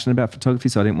really passionate about photography,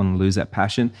 so I didn't want to lose that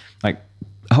passion. Like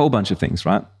a whole bunch of things,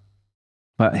 right?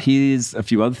 But here's a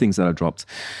few other things that I dropped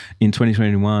in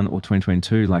 2021 or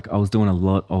 2022. Like I was doing a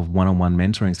lot of one-on-one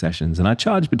mentoring sessions, and I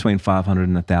charged between $500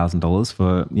 and $1,000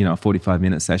 for a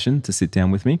 45-minute session to sit down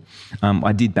with me.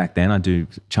 I did back then. I do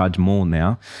charge more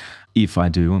now, if I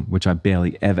do, which I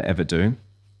barely ever do.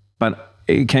 But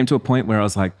it came to a point where I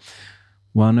was like,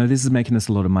 well, no, this is making us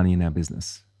a lot of money in our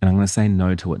business. And I'm going to say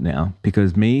no to it now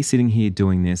because me sitting here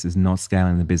doing this is not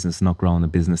scaling the business, not growing the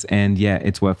business. And yeah,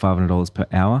 it's worth $500 per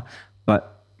hour.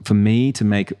 But for me to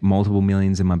make multiple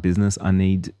millions in my business, I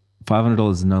need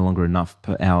 $500 is no longer enough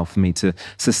per hour for me to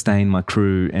sustain my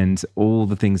crew and all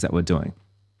the things that we're doing.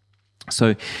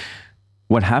 So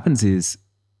what happens is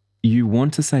you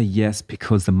want to say yes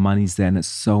because the money's there and it's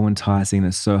so enticing and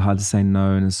it's so hard to say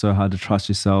no and it's so hard to trust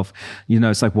yourself.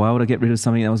 It's like, why would I get rid of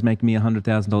something that was making me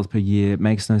 $100,000 per year? It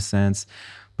makes no sense.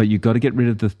 But you've got to get rid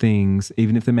of the things,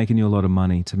 even if they're making you a lot of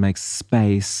money, to make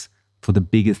space for the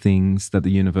bigger things that the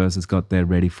universe has got there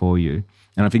ready for you.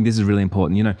 And I think this is really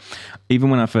important. Even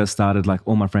when I first started, like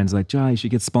all my friends were like, Jai, you should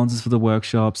get sponsors for the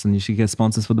workshops and you should get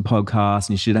sponsors for the podcast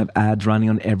and you should have ads running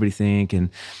on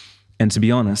everything. And to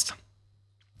be honest,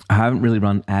 I haven't really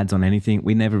run ads on anything.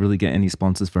 We never really get any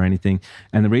sponsors for anything.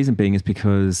 And the reason being is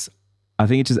because I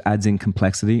think it just adds in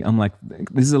complexity. I'm like,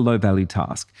 this is a low value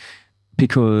task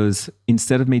because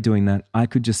instead of me doing that, I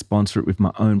could just sponsor it with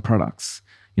my own products.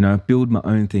 Build my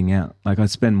own thing out. Like I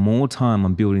spend more time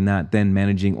on building that than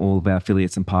managing all of our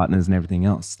affiliates and partners and everything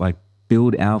else. Like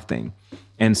build our thing.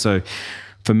 And so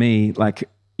for me, like,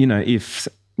 if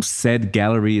said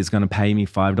gallery is going to pay me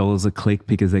 $5 a click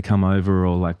because they come over,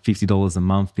 or like $50 a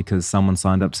month because someone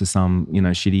signed up to some,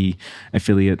 shitty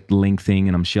affiliate link thing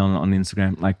and I'm sharing it on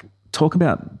Instagram, like talk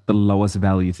about the lowest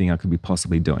value thing I could be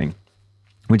possibly doing.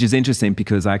 Which is interesting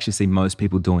because I actually see most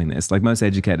people doing this. Like most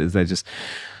educators,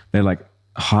 they're like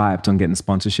hyped on getting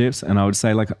sponsorships. And I would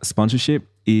say like sponsorship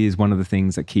is one of the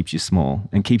things that keeps you small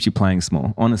and keeps you playing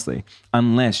small, honestly,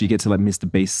 unless you get to like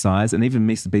Mr. Beast's size. And even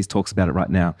Mr. Beast talks about it right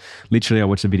now. Literally, I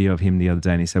watched a video of him the other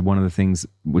day and he said one of the things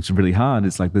which is really hard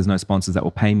is like there's no sponsors that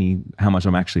will pay me how much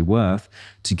I'm actually worth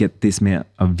to get this amount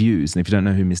of views. And if you don't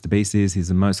know who Mr. Beast is, he's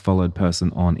the most followed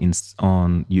person on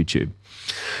YouTube.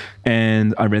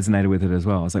 And I resonated with it as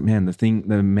well. I was like, man,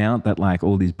 the amount that like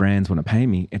all these brands want to pay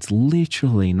me, it's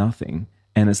literally nothing.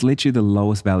 And it's literally the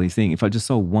lowest value thing. If I just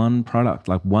sold one product,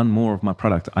 like one more of my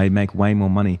product, I make way more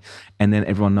money. And then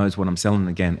everyone knows what I'm selling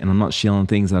again. And I'm not shilling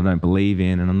things that I don't believe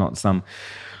in. And I'm not some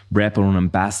rep or an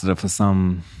ambassador for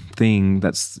some thing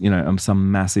that's, I'm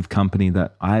some massive company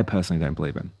that I personally don't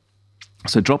believe in.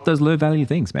 So drop those low value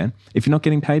things, man. If you're not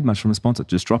getting paid much from a sponsor,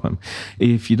 just drop them.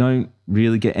 If you don't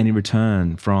really get any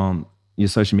return from your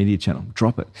social media channel,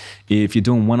 drop it. If you're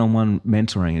doing one-on-one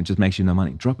mentoring and it just makes you no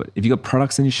money, drop it. If you've got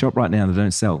products in your shop right now that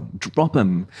don't sell, drop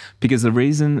them. Because the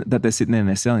reason that they're sitting there and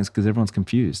they're selling is because everyone's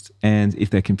confused. And if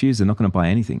they're confused, they're not going to buy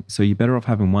anything. So you're better off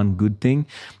having one good thing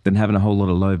than having a whole lot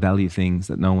of low value things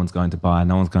that no one's going to buy,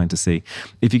 no one's going to see.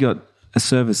 If you got a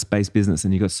service-based business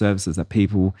and you've got services that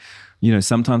people,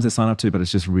 sometimes they sign up to, but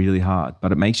it's just really hard,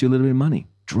 but it makes you a little bit of money,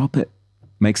 drop it.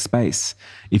 Make space.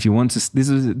 If you want to, this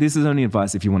is only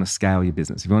advice if you want to scale your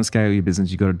business. If you want to scale your business,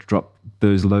 you got to drop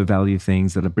those low value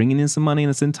things that are bringing in some money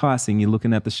and it's enticing. You're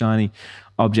looking at the shiny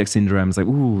object syndrome. It's like,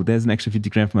 ooh, there's an extra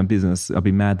 50 grand for my business. I'll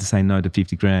be mad to say no to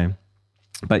 50 grand.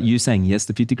 But you saying yes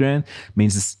to 50 grand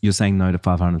means you're saying no to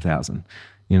 500,000.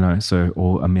 Or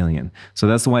 $1 million. So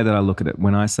that's the way that I look at it.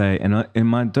 When I say,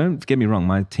 don't get me wrong,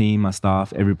 my team, my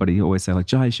staff, everybody always say like,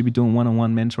 Jai, you should be doing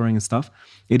one-on-one mentoring and stuff.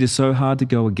 It is so hard to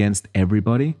go against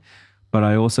everybody. But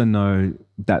I also know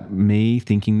that me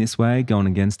thinking this way, going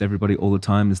against everybody all the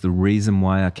time is the reason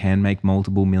why I can make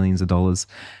multiple millions of dollars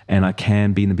and I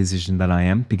can be in the position that I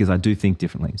am because I do think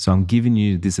differently. So I'm giving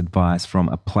you this advice from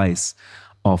a place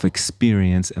of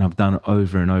experience, and I've done it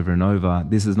over and over and over.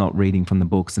 This is not reading from the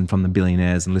books and from the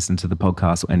billionaires and listening to the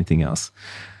podcast or anything else.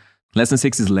 Lesson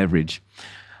 6 is leverage.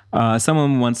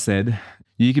 Someone once said,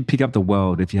 you could pick up the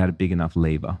world if you had a big enough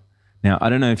lever. Now, I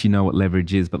don't know if you know what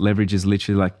leverage is, but leverage is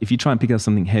literally like if you try and pick up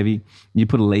something heavy, you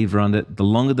put a lever on it. The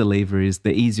longer the lever is,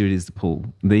 the easier it is to pull,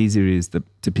 the easier it is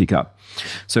to pick up.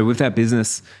 So with that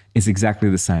business, it's exactly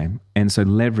the same. And so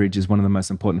leverage is one of the most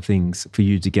important things for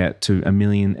you to get to $1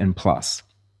 million and plus.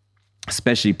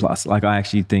 Especially plus, like I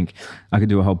actually think I could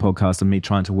do a whole podcast of me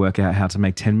trying to work out how to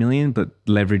make 10 million, but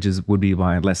leverages would be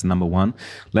my lesson number one,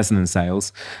 lesson in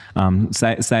sales.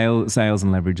 Sales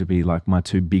and leverage would be like my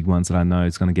two big ones that I know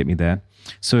is going to get me there.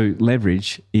 So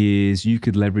leverage is you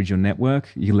could leverage your network,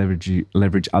 you can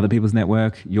leverage other people's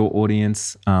network, your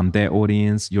audience, their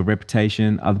audience, your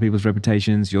reputation, other people's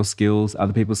reputations, your skills,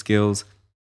 other people's skills.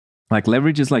 Like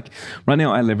leverage is like, right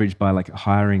now I leverage by like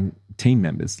hiring team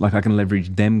members. Like I can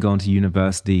leverage them going to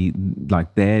university,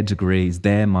 like their degrees,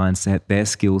 their mindset, their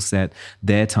skill set,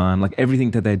 their time, like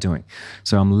everything that they're doing.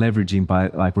 So I'm leveraging by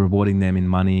like rewarding them in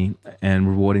money and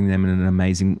rewarding them in an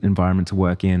amazing environment to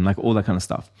work in, like all that kind of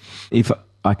stuff. If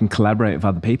I can collaborate with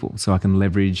other people, so I can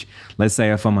leverage, let's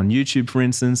say if I'm on YouTube, for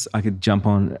instance, I could jump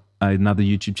on another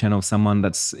YouTube channel of someone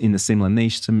that's in a similar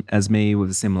niche as me with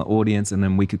a similar audience, and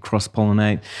then we could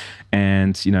cross-pollinate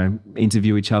and,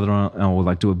 interview each other or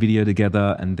like do a video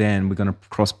together, and then we're going to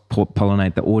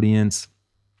cross-pollinate the audience.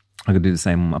 I could do the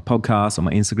same on my podcast, on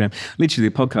my Instagram. Literally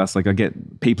the podcast, like I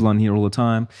get people on here all the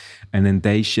time and then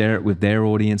they share it with their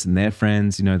audience and their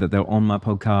friends, that they're on my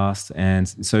podcast. And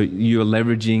so you're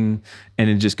leveraging and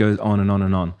it just goes on and on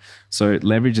and on. So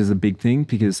leverage is a big thing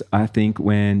because I think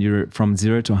when you're from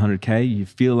 0 to 100K, you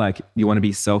feel like you want to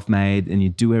be self-made and you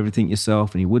do everything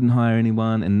yourself and you wouldn't hire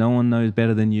anyone and no one knows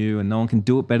better than you and no one can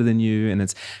do it better than you. And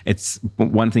it's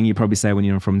one thing you probably say when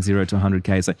you're from 0 to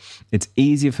 100K. It's like, it's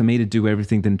easier for me to do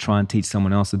everything than try and teach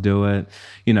someone else to do it.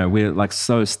 We're like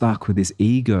so stuck with this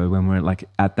ego when we're like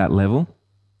at that level.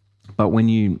 But when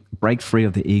you break free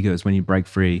of the egos, when you break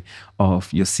free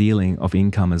of your ceiling of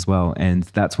income as well, and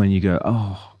that's when you go,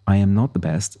 oh, I am not the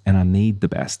best and I need the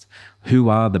best. Who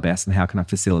are the best and how can I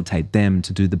facilitate them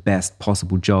to do the best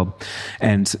possible job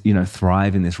and,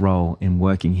 thrive in this role in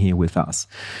working here with us?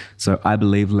 So I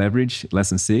believe leverage,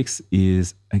 lesson 6,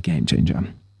 is a game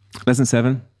changer. Lesson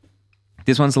 7,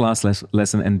 this one's the last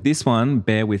lesson. And this one,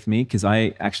 bear with me because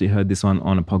I actually heard this one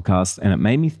on a podcast and it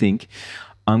made me think.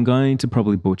 I'm going to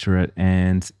probably butcher it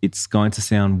and it's going to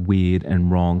sound weird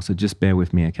and wrong. So just bear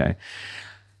with me, okay?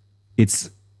 It's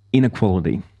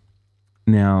inequality.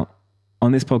 Now,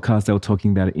 on this podcast, they were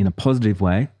talking about it in a positive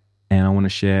way, and I want to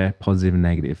share positive and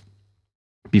negative.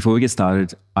 Before we get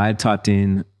started, I typed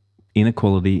in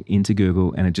inequality into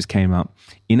Google and it just came up.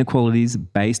 Inequalities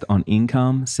based on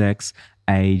income, sex,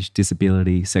 age,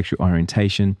 disability, sexual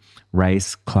orientation,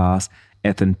 race, class,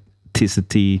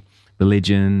 ethnicity,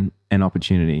 religion, and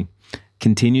opportunity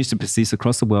continues to persist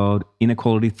across the world.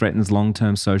 Inequality threatens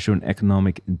long-term social and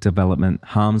economic development,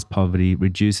 harms poverty,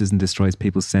 reduces and destroys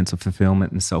people's sense of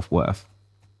fulfillment and self-worth.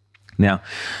 Now,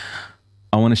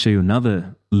 I want to show you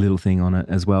another little thing on it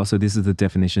as well. So this is the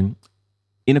definition.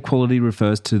 Inequality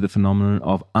refers to the phenomenon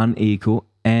of unequal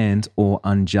and or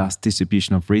unjust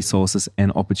distribution of resources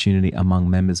and opportunity among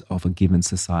members of a given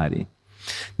society.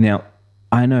 Now,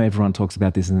 I know everyone talks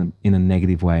about this in a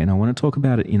negative way, and I want to talk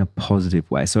about it in a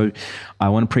positive way. So I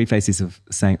want to preface this of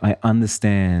saying I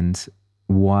understand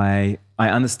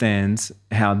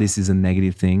how this is a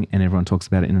negative thing and everyone talks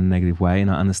about it in a negative way, and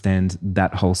I understand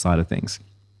that whole side of things.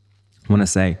 I want to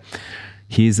say,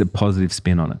 here's a positive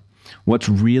spin on it. What's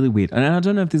really weird, and I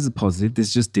don't know if this is positive, this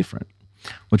is just different.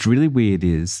 What's really weird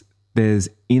is there's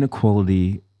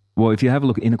inequality. Well, if you have a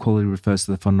look, inequality refers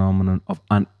to the phenomenon of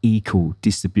unequal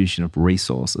distribution of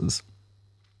resources.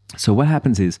 So what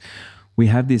happens is we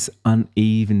have this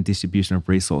uneven distribution of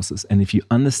resources. And if you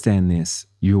understand this,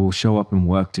 you will show up and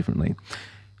work differently.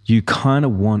 You kind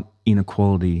of want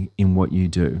inequality in what you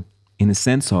do, in the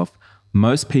sense of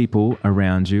most people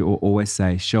around you will always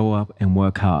say, show up and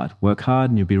work hard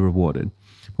and you'll be rewarded.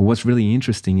 But what's really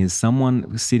interesting is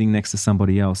someone sitting next to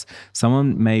somebody else,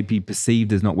 someone may be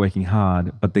perceived as not working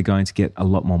hard, but they're going to get a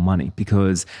lot more money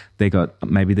because they got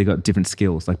different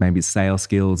skills, like maybe it's sales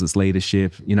skills, it's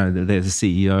leadership, there's a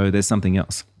CEO, there's something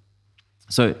else.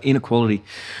 So inequality,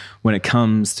 when it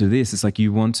comes to this, it's like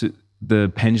you want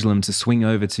the pendulum to swing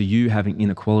over to you having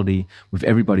inequality with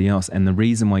everybody else. And the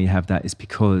reason why you have that is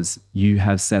because you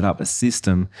have set up a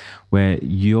system where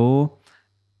your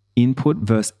input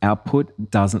versus output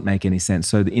doesn't make any sense.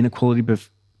 So the inequality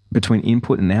between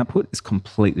input and output is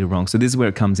completely wrong. So this is where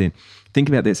it comes in. Think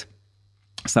about this.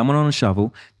 Someone on a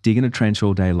shovel digging a trench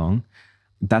all day long,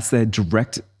 that's their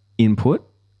direct input.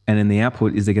 And then the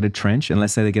output is they get a trench, and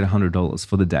let's say they get $100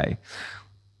 for the day.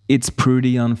 It's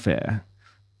pretty unfair.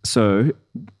 So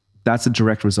that's a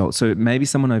direct result. So maybe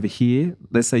someone over here,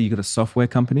 let's say you got a software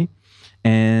company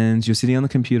and you're sitting on the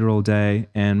computer all day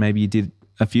and maybe you did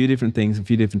a few different things, a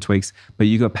few different tweaks, but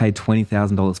you got paid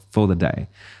 $20,000 for the day.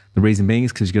 The reason being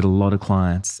is because you get a lot of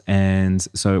clients. And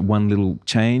so one little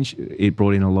change, it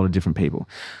brought in a lot of different people.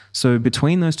 So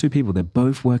between those two people, they're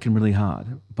both working really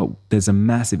hard, but there's a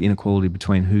massive inequality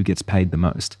between who gets paid the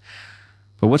most.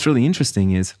 But what's really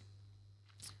interesting is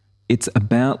it's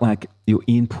about like your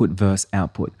input versus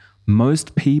output.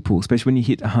 Most people, especially when you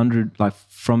hit 100, like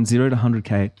from 0 to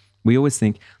 100K, we always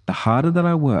think the harder that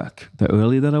I work, the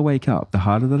earlier that I wake up, the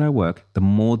harder that I work, the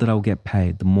more that I'll get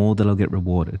paid, the more that I'll get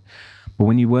rewarded. But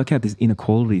when you work out this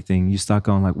inequality thing, you start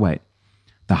going like, wait,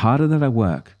 the harder that I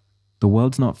work, the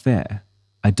world's not fair.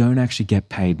 I don't actually get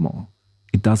paid more.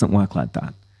 It doesn't work like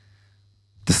that.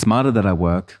 The smarter that I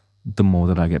work, the more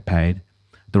that I get paid.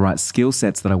 The right skill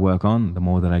sets that I work on, the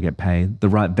more that I get paid. The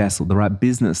right vessel, the right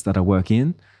business that I work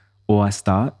in or I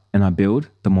start and I build,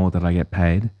 the more that I get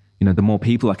paid. The more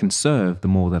people I can serve, the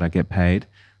more that I get paid.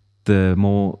 The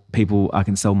more people I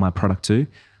can sell my product to,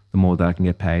 the more that I can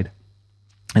get paid.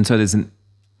 And so there's an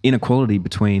inequality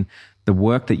between the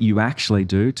work that you actually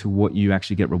do to what you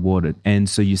actually get rewarded. And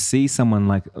so you see someone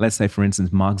like, let's say for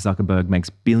instance, Mark Zuckerberg makes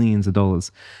billions of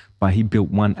dollars, but he built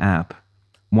one app,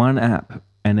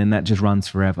 and then that just runs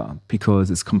forever because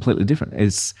it's completely different.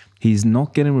 He's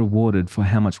not getting rewarded for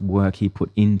how much work he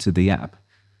put into the app.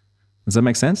 Does that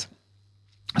make sense?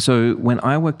 So when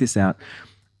I worked this out,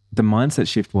 the mindset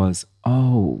shift was,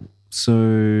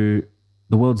 so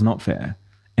the world's not fair.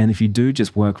 And if you do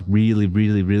just work really,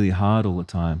 really, really hard all the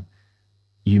time,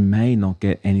 you may not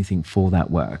get anything for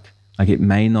that work. Like it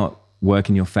may not work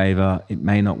in your favor, it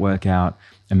may not work out,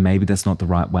 and maybe that's not the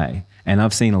right way. And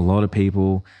I've seen a lot of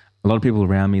people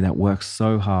around me that work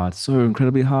so hard, so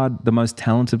incredibly hard. The most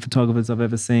talented photographers I've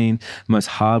ever seen, the most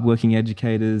hardworking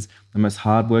educators, the most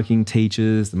hardworking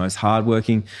teachers, the most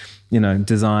hardworking,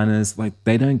 designers, like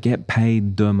they don't get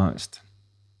paid the most.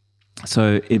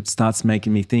 So it starts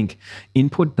making me think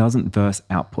input doesn't verse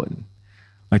output.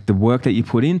 Like the work that you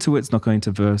put into it's not going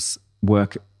to verse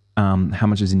work how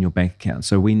much is in your bank account.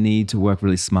 So we need to work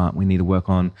really smart. We need to work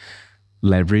on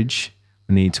leverage.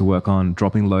 We need to work on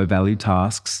dropping low value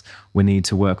tasks. We need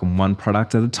to work on one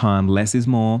product at a time. Less is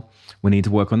more. We need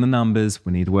to work on the numbers.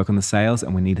 We need to work on the sales,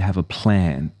 and we need to have a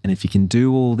plan. And if you can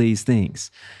do all these things,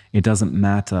 it doesn't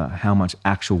matter how much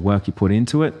actual work you put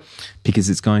into it because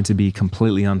it's going to be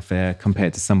completely unfair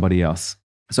compared to somebody else.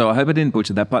 So I hope I didn't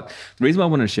butcher that. But the reason why I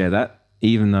wanted to share that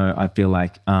even though I feel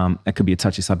like it could be a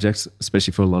touchy subject,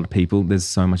 especially for a lot of people, there's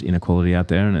so much inequality out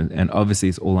there, and obviously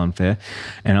it's all unfair.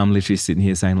 And I'm literally sitting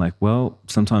here saying like, well,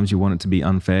 sometimes you want it to be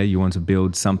unfair. You want to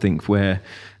build something where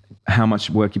how much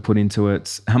work you put into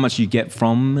it, how much you get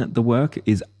from the work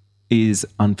is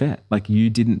unfair. Like you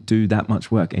didn't do that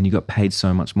much work and you got paid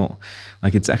so much more.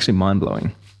 Like it's actually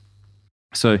mind-blowing.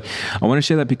 So I want to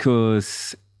share that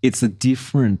because it's a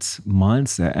different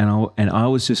mindset, and I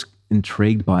was just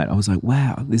intrigued by it. I was like,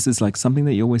 wow, this is like something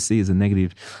that you always see as a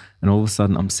negative, and all of a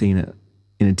sudden I'm seeing it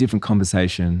in a different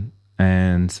conversation,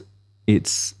 and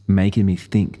it's making me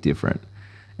think different.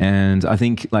 And I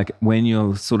think like when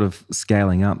you're sort of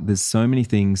scaling up, there's so many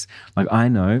things like I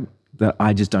know that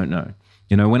I just don't know.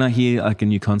 You know, when I hear like a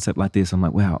new concept like this, I'm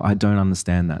like, wow, I don't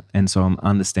understand that. And so I'm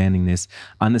understanding this.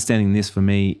 Understanding this for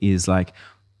me is like,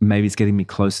 maybe it's getting me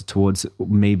closer towards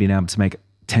me being able to make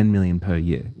 10 million per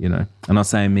year, you know. I'm not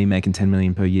saying me making 10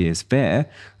 million per year is fair.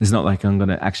 It's not like I'm going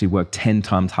to actually work 10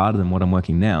 times harder than what I'm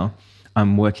working now.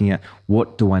 I'm working at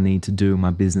what do I need to do in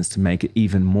my business to make it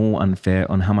even more unfair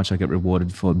on how much I get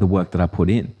rewarded for the work that I put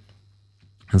in.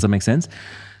 Does that make sense?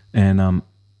 And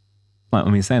I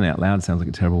mean, saying it out loud sounds like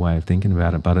a terrible way of thinking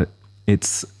about it, but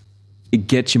it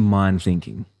gets your mind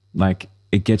thinking. Like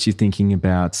it gets you thinking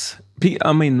about,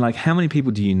 I mean, like how many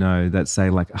people do you know that say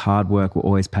like hard work will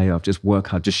always pay off? Just work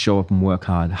hard, just show up and work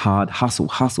hard, hustle.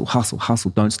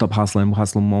 Don't stop hustling,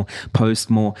 hustle more, post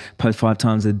 5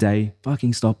 times a day,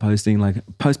 fucking stop posting, like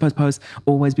post,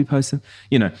 always be posting.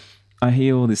 You know, I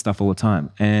hear all this stuff all the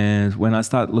time. And when I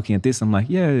start looking at this, I'm like,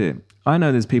 yeah, I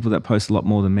know there's people that post a lot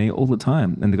more than me all the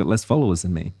time and they've got less followers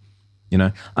than me. You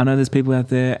know, I know there's people out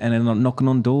there and they're not knocking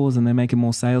on doors and they're making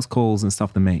more sales calls and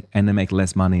stuff than me, and they make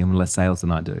less money and less sales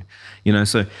than I do. You know,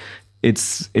 so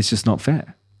it's just not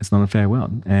fair. It's not a fair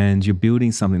world, and you're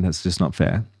building something that's just not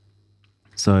fair.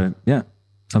 So yeah,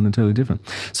 something totally different.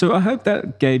 So I hope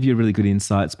that gave you a really good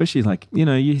insight, especially like, you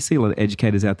know, you see a lot of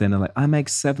educators out there and they're like, I make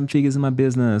 7 figures in my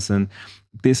business and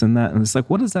this and that. And it's like,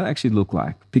 what does that actually look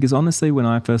like? Because honestly, when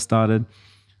I first started,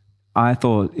 I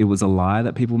thought it was a lie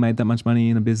that people made that much money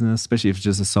in a business, especially if it's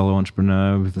just a solo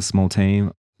entrepreneur with a small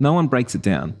team. No one breaks it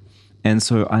down. And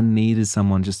so I needed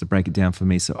someone just to break it down for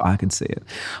me so I could see it.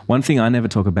 One thing I never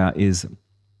talk about is,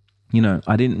 you know,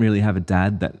 I didn't really have a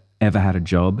dad that ever had a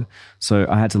job. So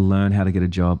I had to learn how to get a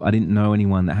job. I didn't know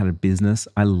anyone that had a business.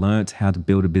 I learned how to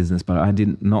build a business, but I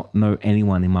did not know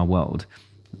anyone in my world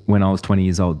when I was 20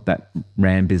 years old that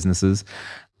ran businesses.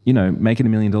 You know, making $1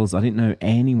 million, I didn't know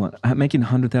anyone. Making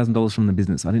 $100,000 from the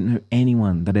business, I didn't know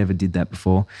anyone that ever did that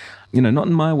before. You know, not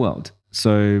in my world.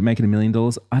 So making $1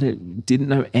 million, I didn't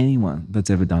know anyone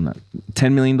that's ever done that.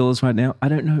 $10 million right now, I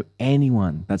don't know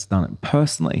anyone that's done it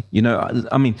personally. You know,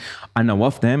 I mean, I know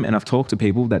of them and I've talked to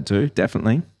people that do,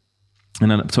 definitely.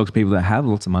 And I've talked to people that have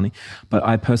lots of money, but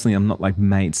I personally am not like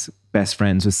mates, best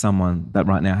friends with someone that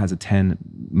right now has a 10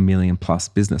 million plus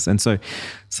business. And so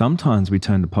sometimes we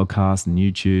turn to podcasts and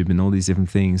YouTube and all these different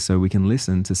things so we can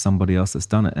listen to somebody else that's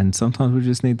done it. And sometimes we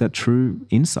just need that true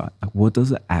insight. Like, what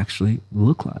does it actually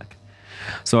look like?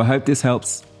 So I hope this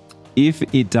helps. If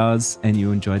it does and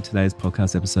you enjoyed today's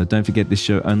podcast episode, don't forget this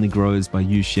show only grows by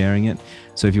you sharing it.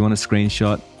 So if you want a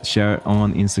screenshot, share it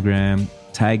on Instagram,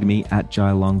 tag me at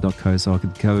jailong.co so I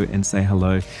could go and say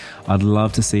hello. I'd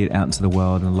love to see it out into the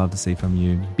world and I'd love to see from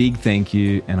you. Big thank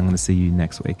you, and I'm going to see you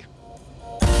next week.